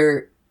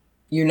 where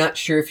you're not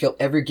sure if you'll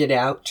ever get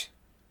out.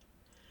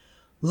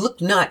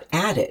 Look not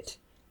at it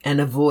and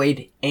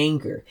avoid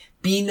anger.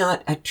 Be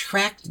not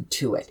attracted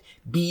to it.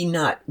 Be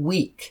not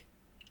weak.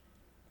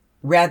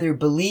 Rather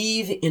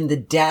believe in the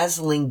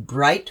dazzling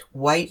bright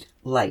white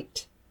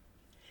light.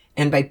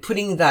 And by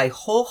putting thy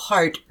whole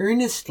heart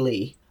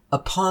earnestly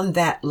upon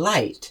that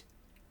light,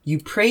 you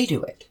pray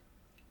to it.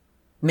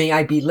 May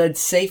I be led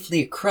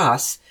safely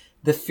across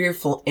the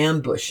fearful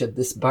ambush of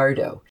this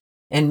bardo,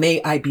 and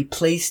may I be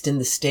placed in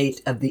the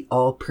state of the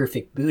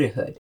all-perfect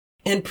Buddhahood.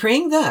 And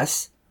praying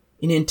thus,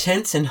 in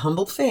intense and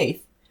humble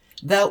faith,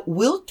 thou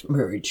wilt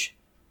merge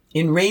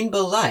in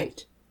rainbow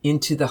light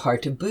into the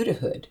heart of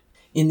Buddhahood,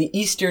 in the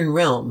Eastern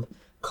realm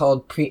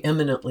called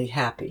preeminently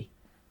happy.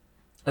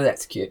 Oh,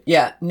 that's cute.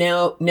 Yeah,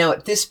 now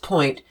at this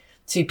point,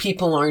 see,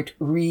 people aren't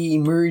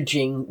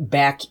re-emerging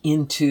back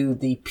into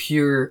the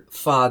pure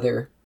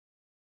Father.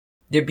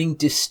 They're being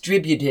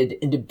distributed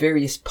into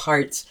various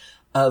parts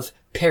of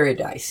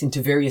paradise,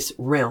 into various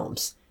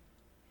realms.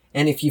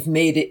 And if you've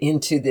made it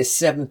into the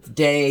 7th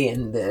day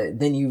and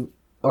then you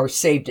are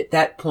saved at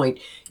that point,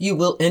 you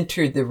will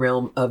enter the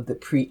realm of the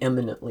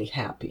preeminently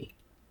happy.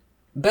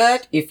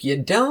 But if you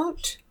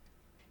don't,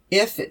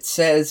 if it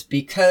says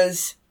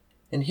because,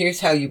 and here's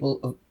how you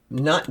will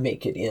not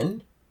make it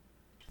in,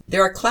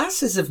 there are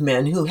classes of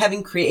men who,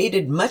 having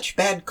created much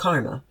bad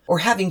karma, or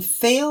having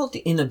failed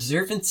in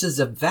observances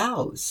of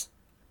vows,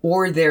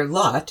 or their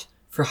lot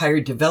for higher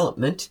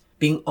development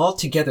being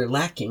altogether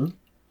lacking,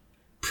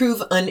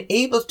 prove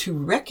unable to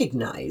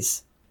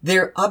recognize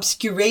their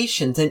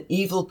obscurations and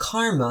evil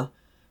karma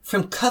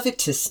from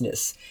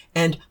covetousness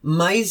and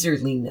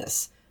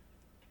miserliness,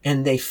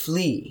 and they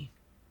flee.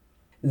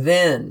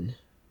 Then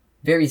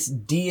various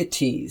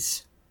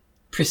deities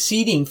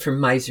proceeding from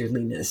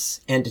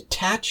miserliness and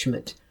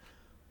attachment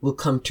will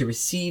come to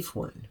receive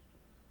one.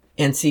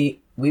 And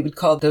see, we would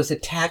call those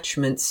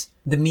attachments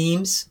the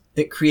memes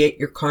that create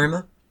your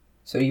karma.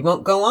 So you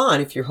won't go on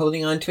if you're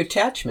holding on to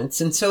attachments.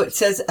 And so it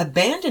says,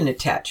 abandon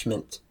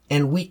attachment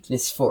and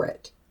weakness for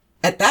it.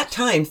 At that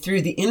time,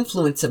 through the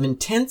influence of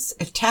intense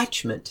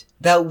attachment,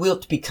 thou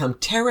wilt become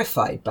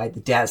terrified by the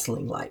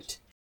dazzling light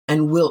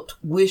and wilt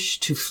wish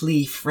to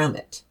flee from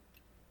it.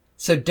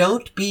 So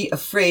don't be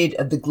afraid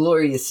of the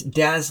glorious,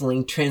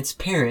 dazzling,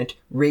 transparent,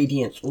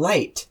 radiant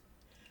light.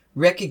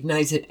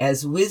 Recognize it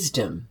as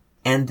wisdom,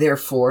 and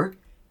therefore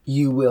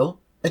you will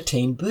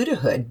attain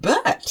Buddhahood.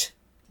 But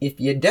if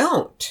you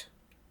don't,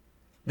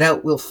 thou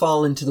wilt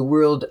fall into the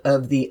world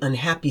of the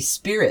unhappy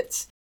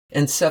spirits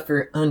and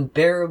suffer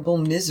unbearable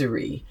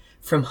misery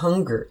from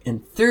hunger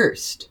and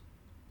thirst.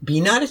 Be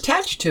not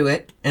attached to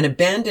it and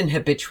abandon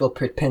habitual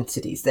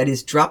propensities. That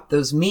is, drop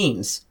those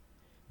memes.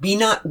 Be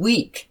not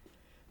weak.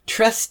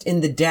 Trust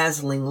in the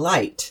dazzling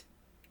light.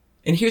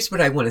 And here's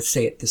what I want to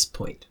say at this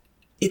point.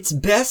 It's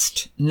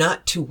best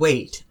not to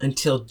wait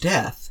until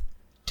death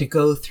to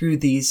go through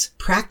these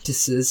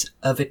practices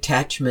of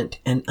attachment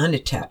and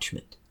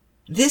unattachment.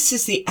 This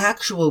is the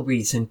actual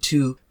reason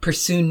to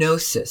pursue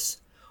gnosis,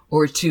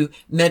 or to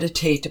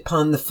meditate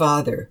upon the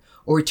Father,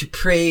 or to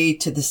pray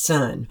to the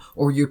Son,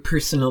 or your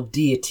personal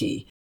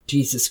deity,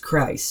 Jesus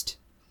Christ.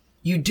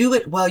 You do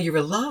it while you're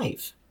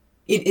alive.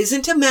 It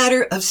isn't a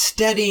matter of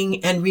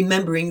studying and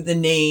remembering the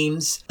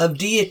names of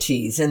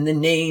deities and the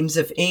names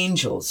of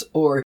angels,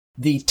 or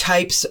the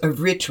types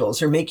of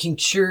rituals, or making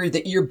sure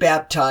that you're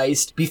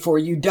baptized before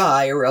you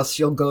die or else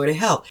you'll go to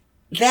hell.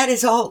 That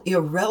is all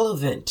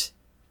irrelevant.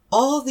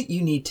 All that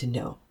you need to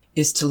know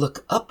is to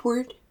look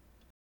upward,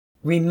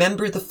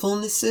 remember the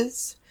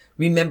fullnesses,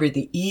 remember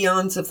the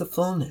eons of the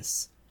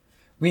fullness,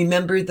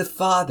 remember the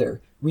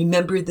Father,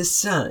 remember the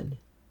Son.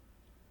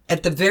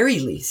 At the very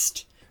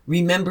least,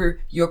 remember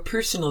your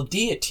personal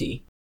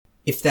deity.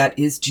 If that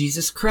is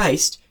Jesus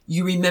Christ,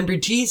 you remember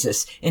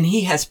Jesus, and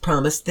he has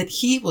promised that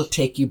he will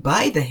take you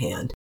by the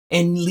hand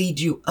and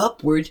lead you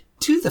upward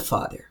to the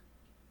Father.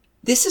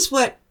 This is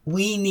what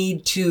we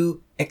need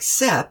to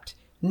accept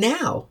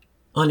now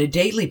on a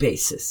daily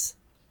basis,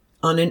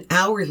 on an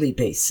hourly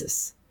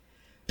basis.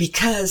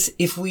 Because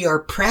if we are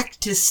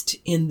practiced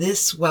in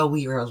this while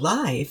we are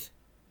alive,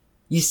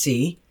 you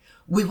see,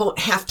 we won't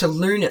have to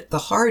learn it the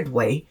hard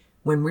way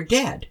when we're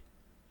dead.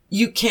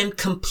 You can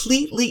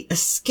completely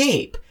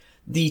escape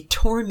the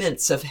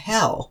torments of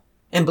hell.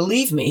 And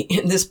believe me,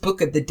 in this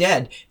Book of the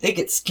Dead, they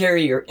get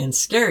scarier and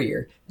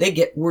scarier. They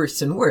get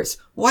worse and worse.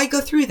 Why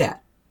go through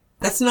that?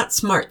 That's not a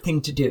smart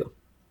thing to do.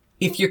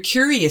 If you're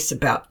curious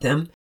about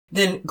them,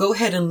 then go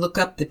ahead and look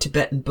up the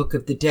Tibetan Book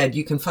of the Dead.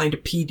 You can find a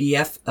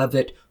PDF of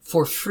it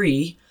for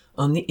free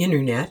on the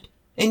internet.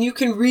 And you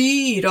can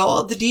read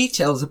all the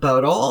details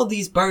about all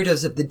these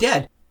bardos of the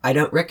dead. I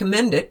don't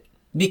recommend it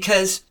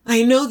because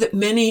I know that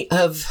many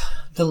of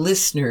the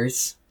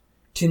listeners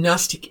to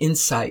Gnostic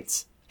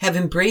Insights have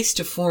embraced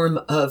a form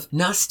of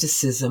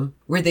Gnosticism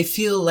where they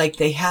feel like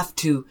they have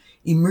to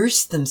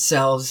immerse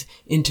themselves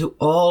into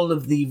all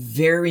of the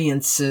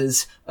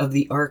variances of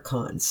the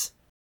archons,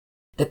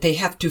 that they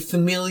have to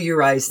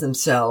familiarize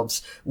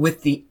themselves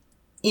with the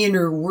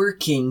inner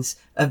workings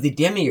of the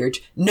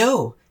demiurge.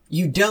 No,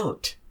 you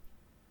don't.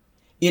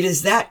 It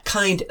is that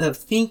kind of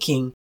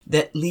thinking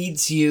that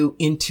leads you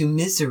into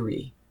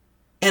misery.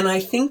 And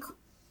I think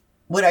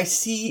what I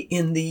see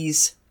in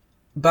these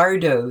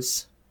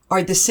bardos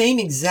are the same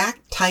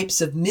exact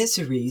types of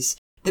miseries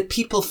that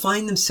people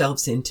find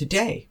themselves in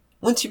today.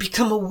 Once you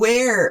become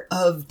aware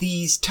of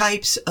these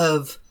types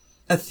of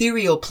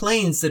ethereal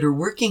planes that are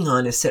working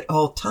on us at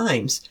all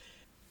times,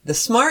 the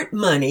smart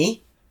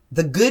money,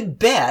 the good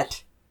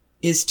bet,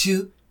 is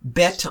to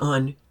bet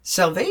on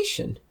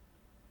salvation,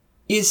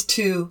 is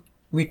to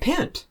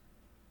repent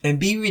and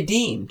be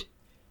redeemed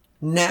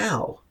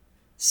now,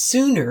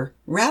 sooner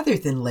rather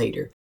than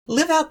later.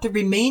 Live out the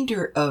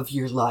remainder of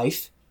your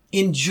life.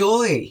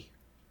 Enjoy.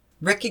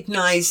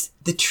 Recognize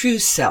the true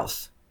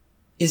self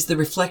is the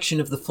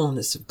reflection of the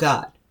fullness of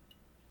God.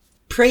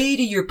 Pray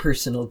to your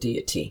personal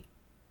deity.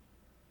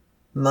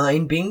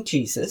 Mine being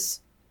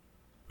Jesus.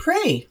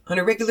 Pray on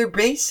a regular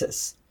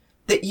basis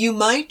that you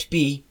might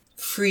be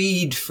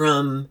freed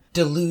from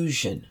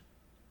delusion.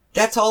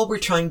 That's all we're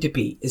trying to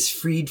be, is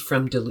freed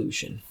from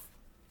delusion.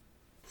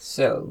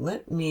 So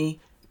let me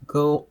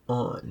go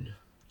on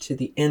to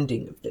the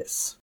ending of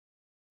this.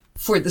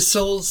 For the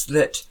souls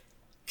that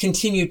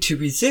continue to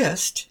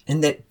resist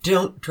and that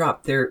don't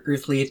drop their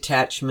earthly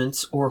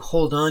attachments or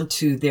hold on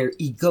to their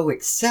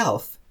egoic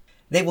self,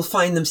 they will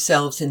find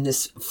themselves in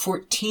this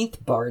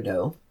 14th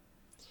bardo.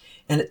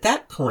 And at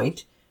that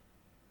point,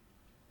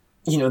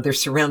 they're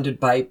surrounded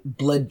by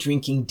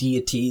blood-drinking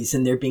deities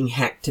and they're being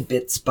hacked to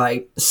bits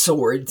by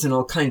swords and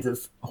all kinds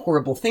of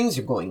horrible things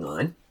are going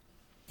on.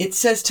 It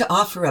says to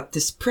offer up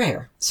this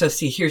prayer. So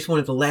see, here's one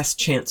of the last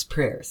chance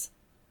prayers.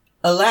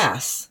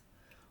 Alas,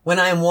 when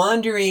I am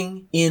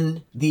wandering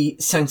in the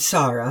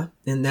samsara,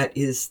 and that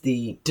is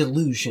the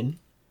delusion,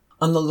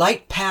 on the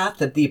light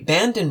path of the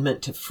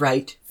abandonment of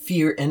fright,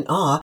 fear, and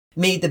awe,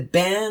 may the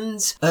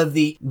bands of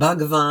the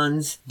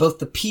Bhagavans, both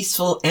the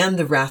peaceful and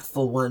the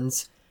wrathful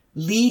ones,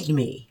 lead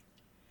me.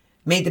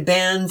 May the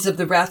bands of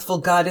the wrathful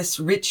goddess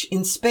rich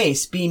in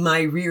space be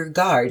my rear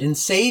guard and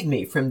save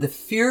me from the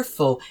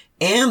fearful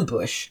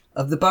ambush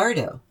of the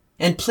bardo,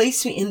 and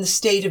place me in the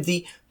state of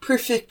the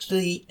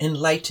perfectly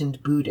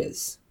enlightened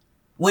Buddhas.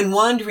 When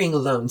wandering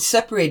alone,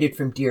 separated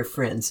from dear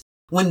friends,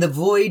 when the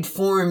void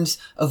forms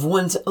of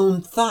one's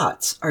own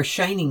thoughts are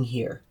shining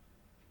here,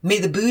 may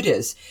the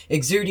Buddhas,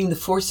 exerting the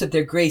force of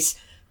their grace,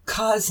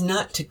 cause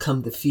not to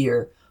come the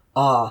fear,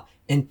 awe,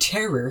 and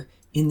terror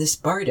in this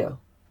bardo.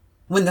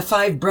 When the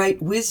 5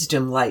 bright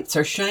wisdom lights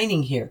are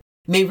shining here,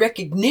 may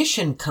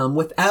recognition come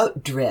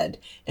without dread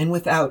and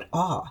without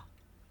awe.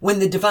 When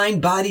the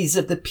divine bodies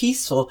of the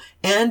peaceful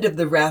and of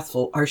the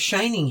wrathful are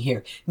shining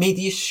here, may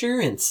the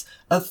assurance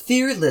of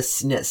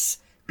fearlessness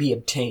be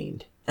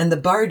obtained and the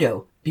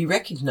bardo be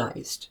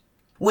recognized.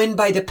 When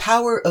by the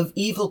power of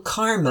evil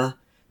karma,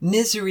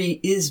 misery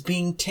is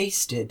being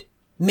tasted,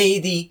 may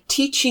the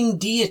teaching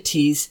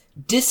deities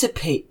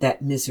dissipate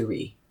that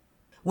misery.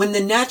 When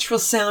the natural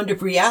sound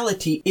of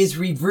reality is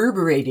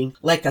reverberating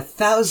like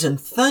 1,000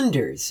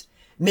 thunders,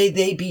 may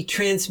they be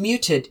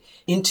transmuted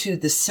into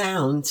the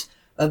sounds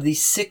of the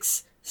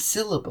 6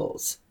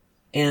 syllables.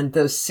 And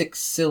those 6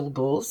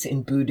 syllables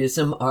in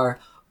Buddhism are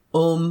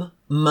Om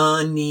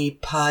Mani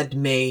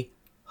Padme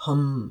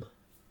Hum.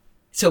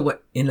 So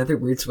in other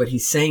words, what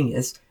he's saying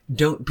is,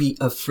 don't be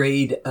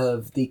afraid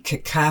of the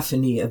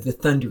cacophony of the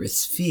thunderous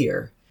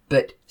sphere,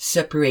 but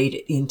separate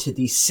it into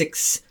these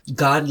 6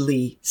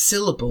 godly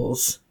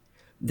syllables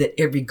that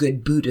every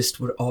good Buddhist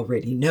would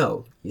already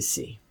know, you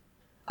see.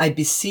 I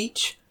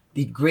beseech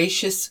the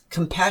gracious,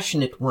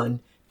 compassionate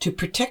one to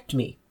protect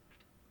me.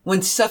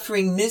 When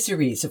suffering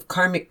miseries of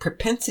karmic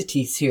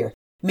propensities here,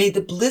 may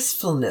the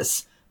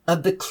blissfulness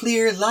of the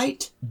clear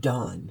light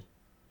dawn.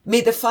 May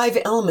the 5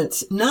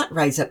 elements not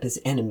rise up as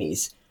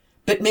enemies,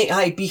 but may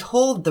I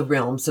behold the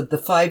realms of the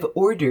 5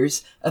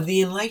 orders of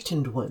the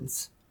enlightened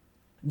ones.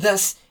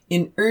 Thus,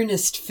 in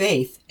earnest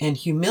faith and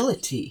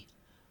humility,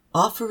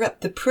 offer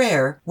up the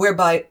prayer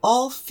whereby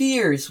all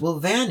fears will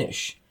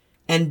vanish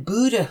and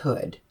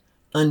Buddhahood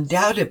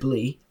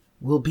undoubtedly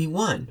will be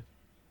won.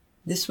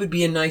 This would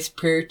be a nice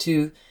prayer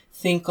to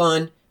think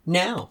on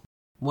now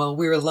while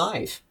we're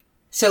alive.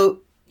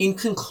 So, in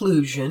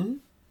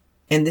conclusion,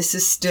 and this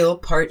is still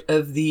part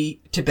of the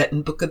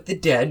Tibetan Book of the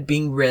Dead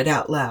being read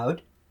out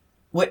loud,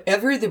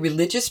 whatever the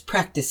religious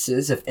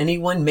practices of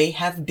anyone may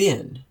have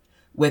been,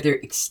 whether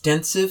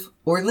extensive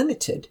or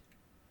limited,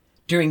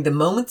 during the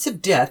moments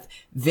of death,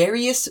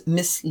 various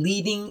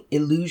misleading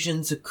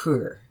illusions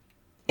occur,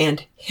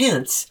 and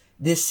hence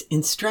this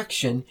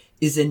instruction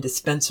is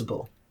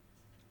indispensable.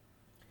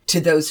 To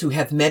those who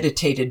have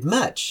meditated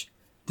much,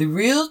 the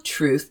real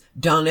truth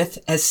dawneth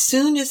as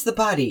soon as the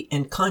body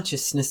and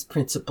consciousness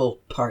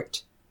principle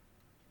part.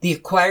 The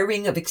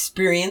acquiring of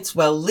experience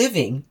while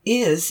living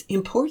is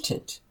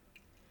important.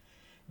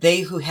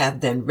 They who have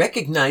then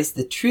recognized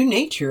the true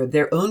nature of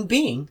their own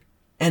being,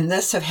 and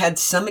thus have had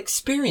some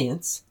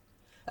experience,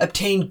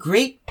 obtain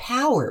great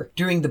power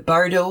during the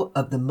bardo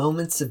of the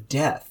moments of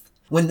death,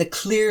 when the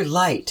clear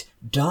light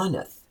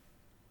dawneth.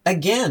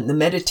 Again, the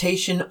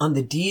meditation on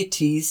the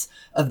deities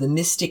of the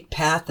mystic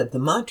path of the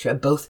mantra,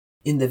 both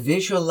in the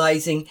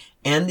visualizing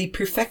and the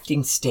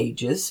perfecting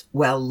stages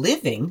while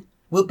living,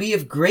 will be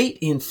of great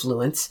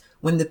influence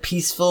when the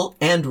peaceful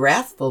and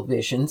wrathful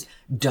visions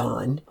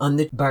dawn on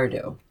the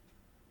bardo.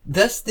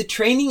 Thus, the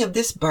training of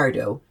this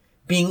bardo,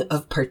 being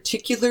of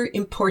particular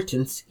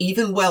importance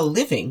even while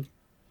living,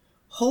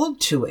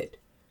 hold to it,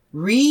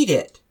 read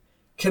it,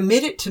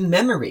 commit it to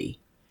memory,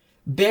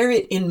 bear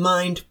it in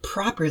mind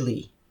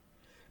properly.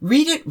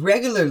 Read it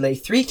regularly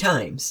 3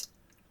 times.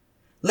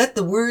 Let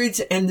the words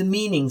and the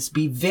meanings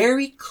be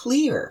very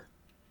clear.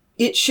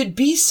 It should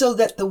be so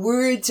that the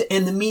words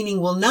and the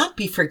meaning will not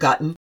be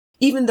forgotten,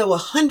 even though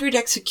 100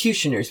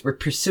 executioners were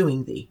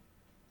pursuing thee.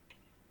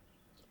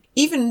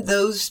 Even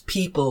those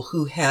people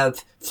who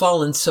have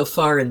fallen so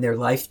far in their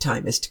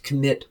lifetime as to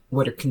commit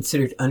what are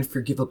considered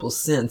unforgivable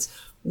sins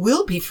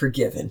will be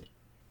forgiven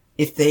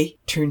if they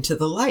turn to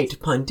the light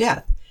upon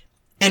death.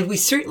 And we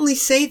certainly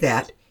say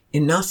that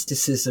in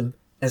Gnosticism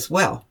as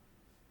well.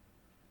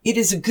 It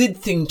is a good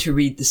thing to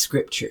read the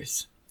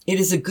scriptures.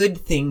 It is a good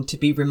thing to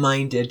be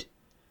reminded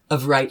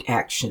of right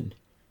action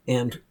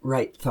and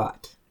right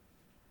thought.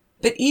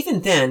 But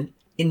even then,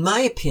 in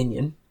my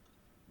opinion,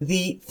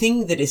 the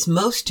thing that is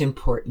most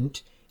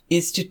important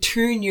is to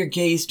turn your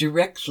gaze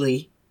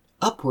directly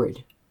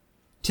upward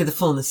to the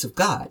fullness of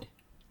God,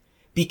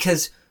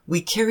 because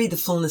we carry the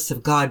fullness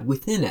of God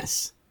within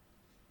us.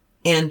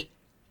 And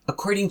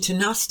according to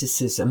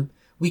Gnosticism,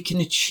 we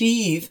can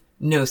achieve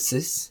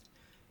gnosis,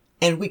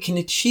 and we can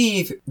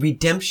achieve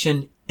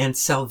redemption and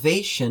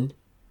salvation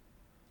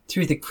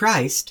through the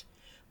Christ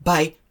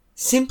by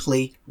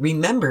simply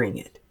remembering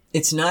it.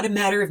 It's not a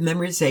matter of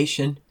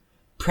memorization,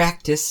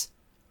 practice,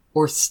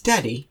 or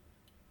study.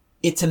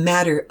 It's a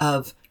matter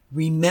of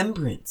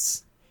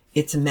remembrance.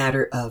 It's a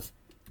matter of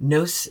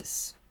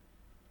gnosis.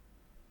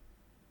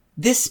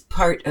 This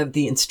part of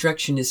the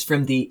instruction is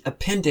from the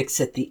appendix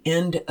at the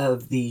end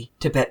of the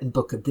Tibetan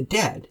Book of the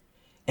Dead,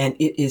 and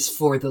it is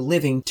for the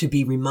living to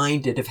be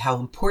reminded of how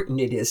important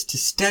it is to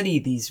study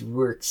these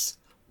works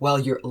while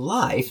you're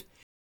alive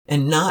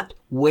and not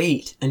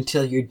wait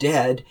until you're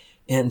dead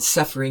and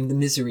suffering the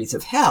miseries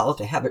of hell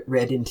to have it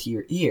read into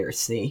your ear,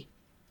 see?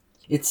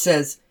 It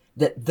says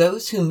that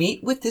those who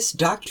meet with this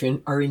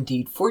doctrine are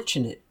indeed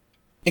fortunate,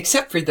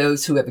 except for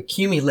those who have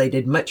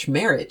accumulated much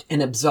merit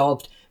and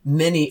absolved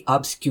many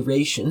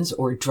obscurations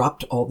or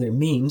dropped all their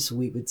memes,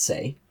 we would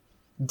say.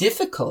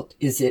 Difficult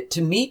is it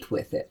to meet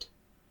with it.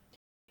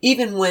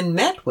 Even when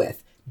met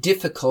with,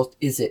 difficult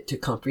is it to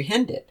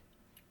comprehend it.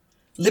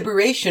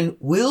 Liberation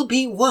will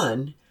be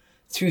won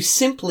through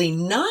simply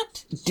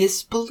not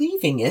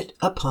disbelieving it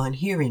upon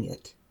hearing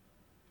it.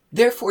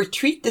 Therefore,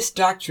 treat this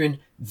doctrine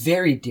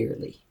very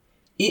dearly.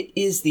 It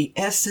is the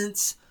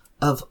essence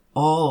of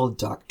all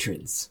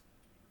doctrines.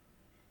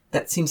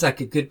 That seems like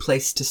a good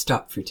place to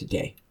stop for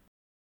today.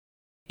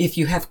 If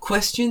you have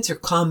questions or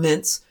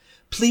comments,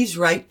 please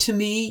write to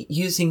me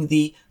using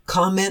the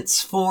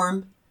comments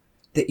form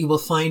that you will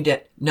find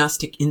at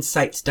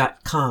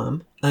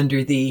gnosticinsights.com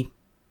under the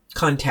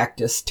Contact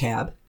Us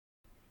tab.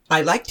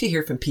 I like to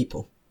hear from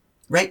people.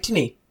 Write to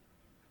me.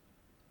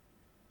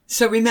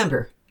 So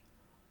remember,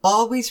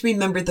 always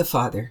remember the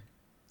Father.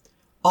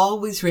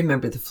 Always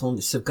remember the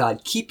fullness of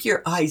God. Keep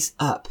your eyes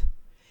up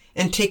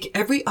and take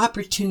every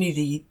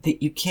opportunity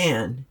that you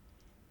can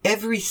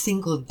every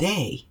single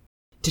day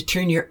to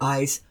turn your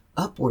eyes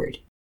upward.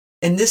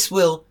 And this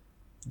will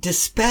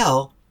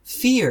dispel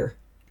fear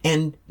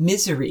and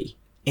misery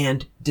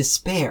and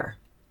despair.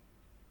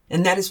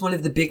 And that is one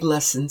of the big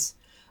lessons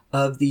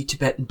of the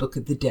Tibetan Book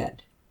of the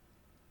Dead.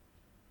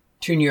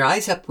 Turn your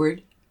eyes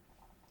upward,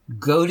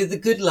 go to the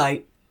good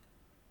light,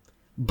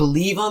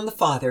 believe on the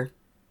Father,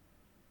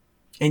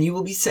 and you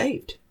will be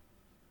saved.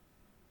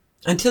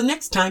 Until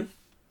next time,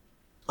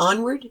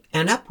 onward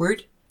and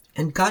upward,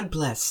 and God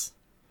bless.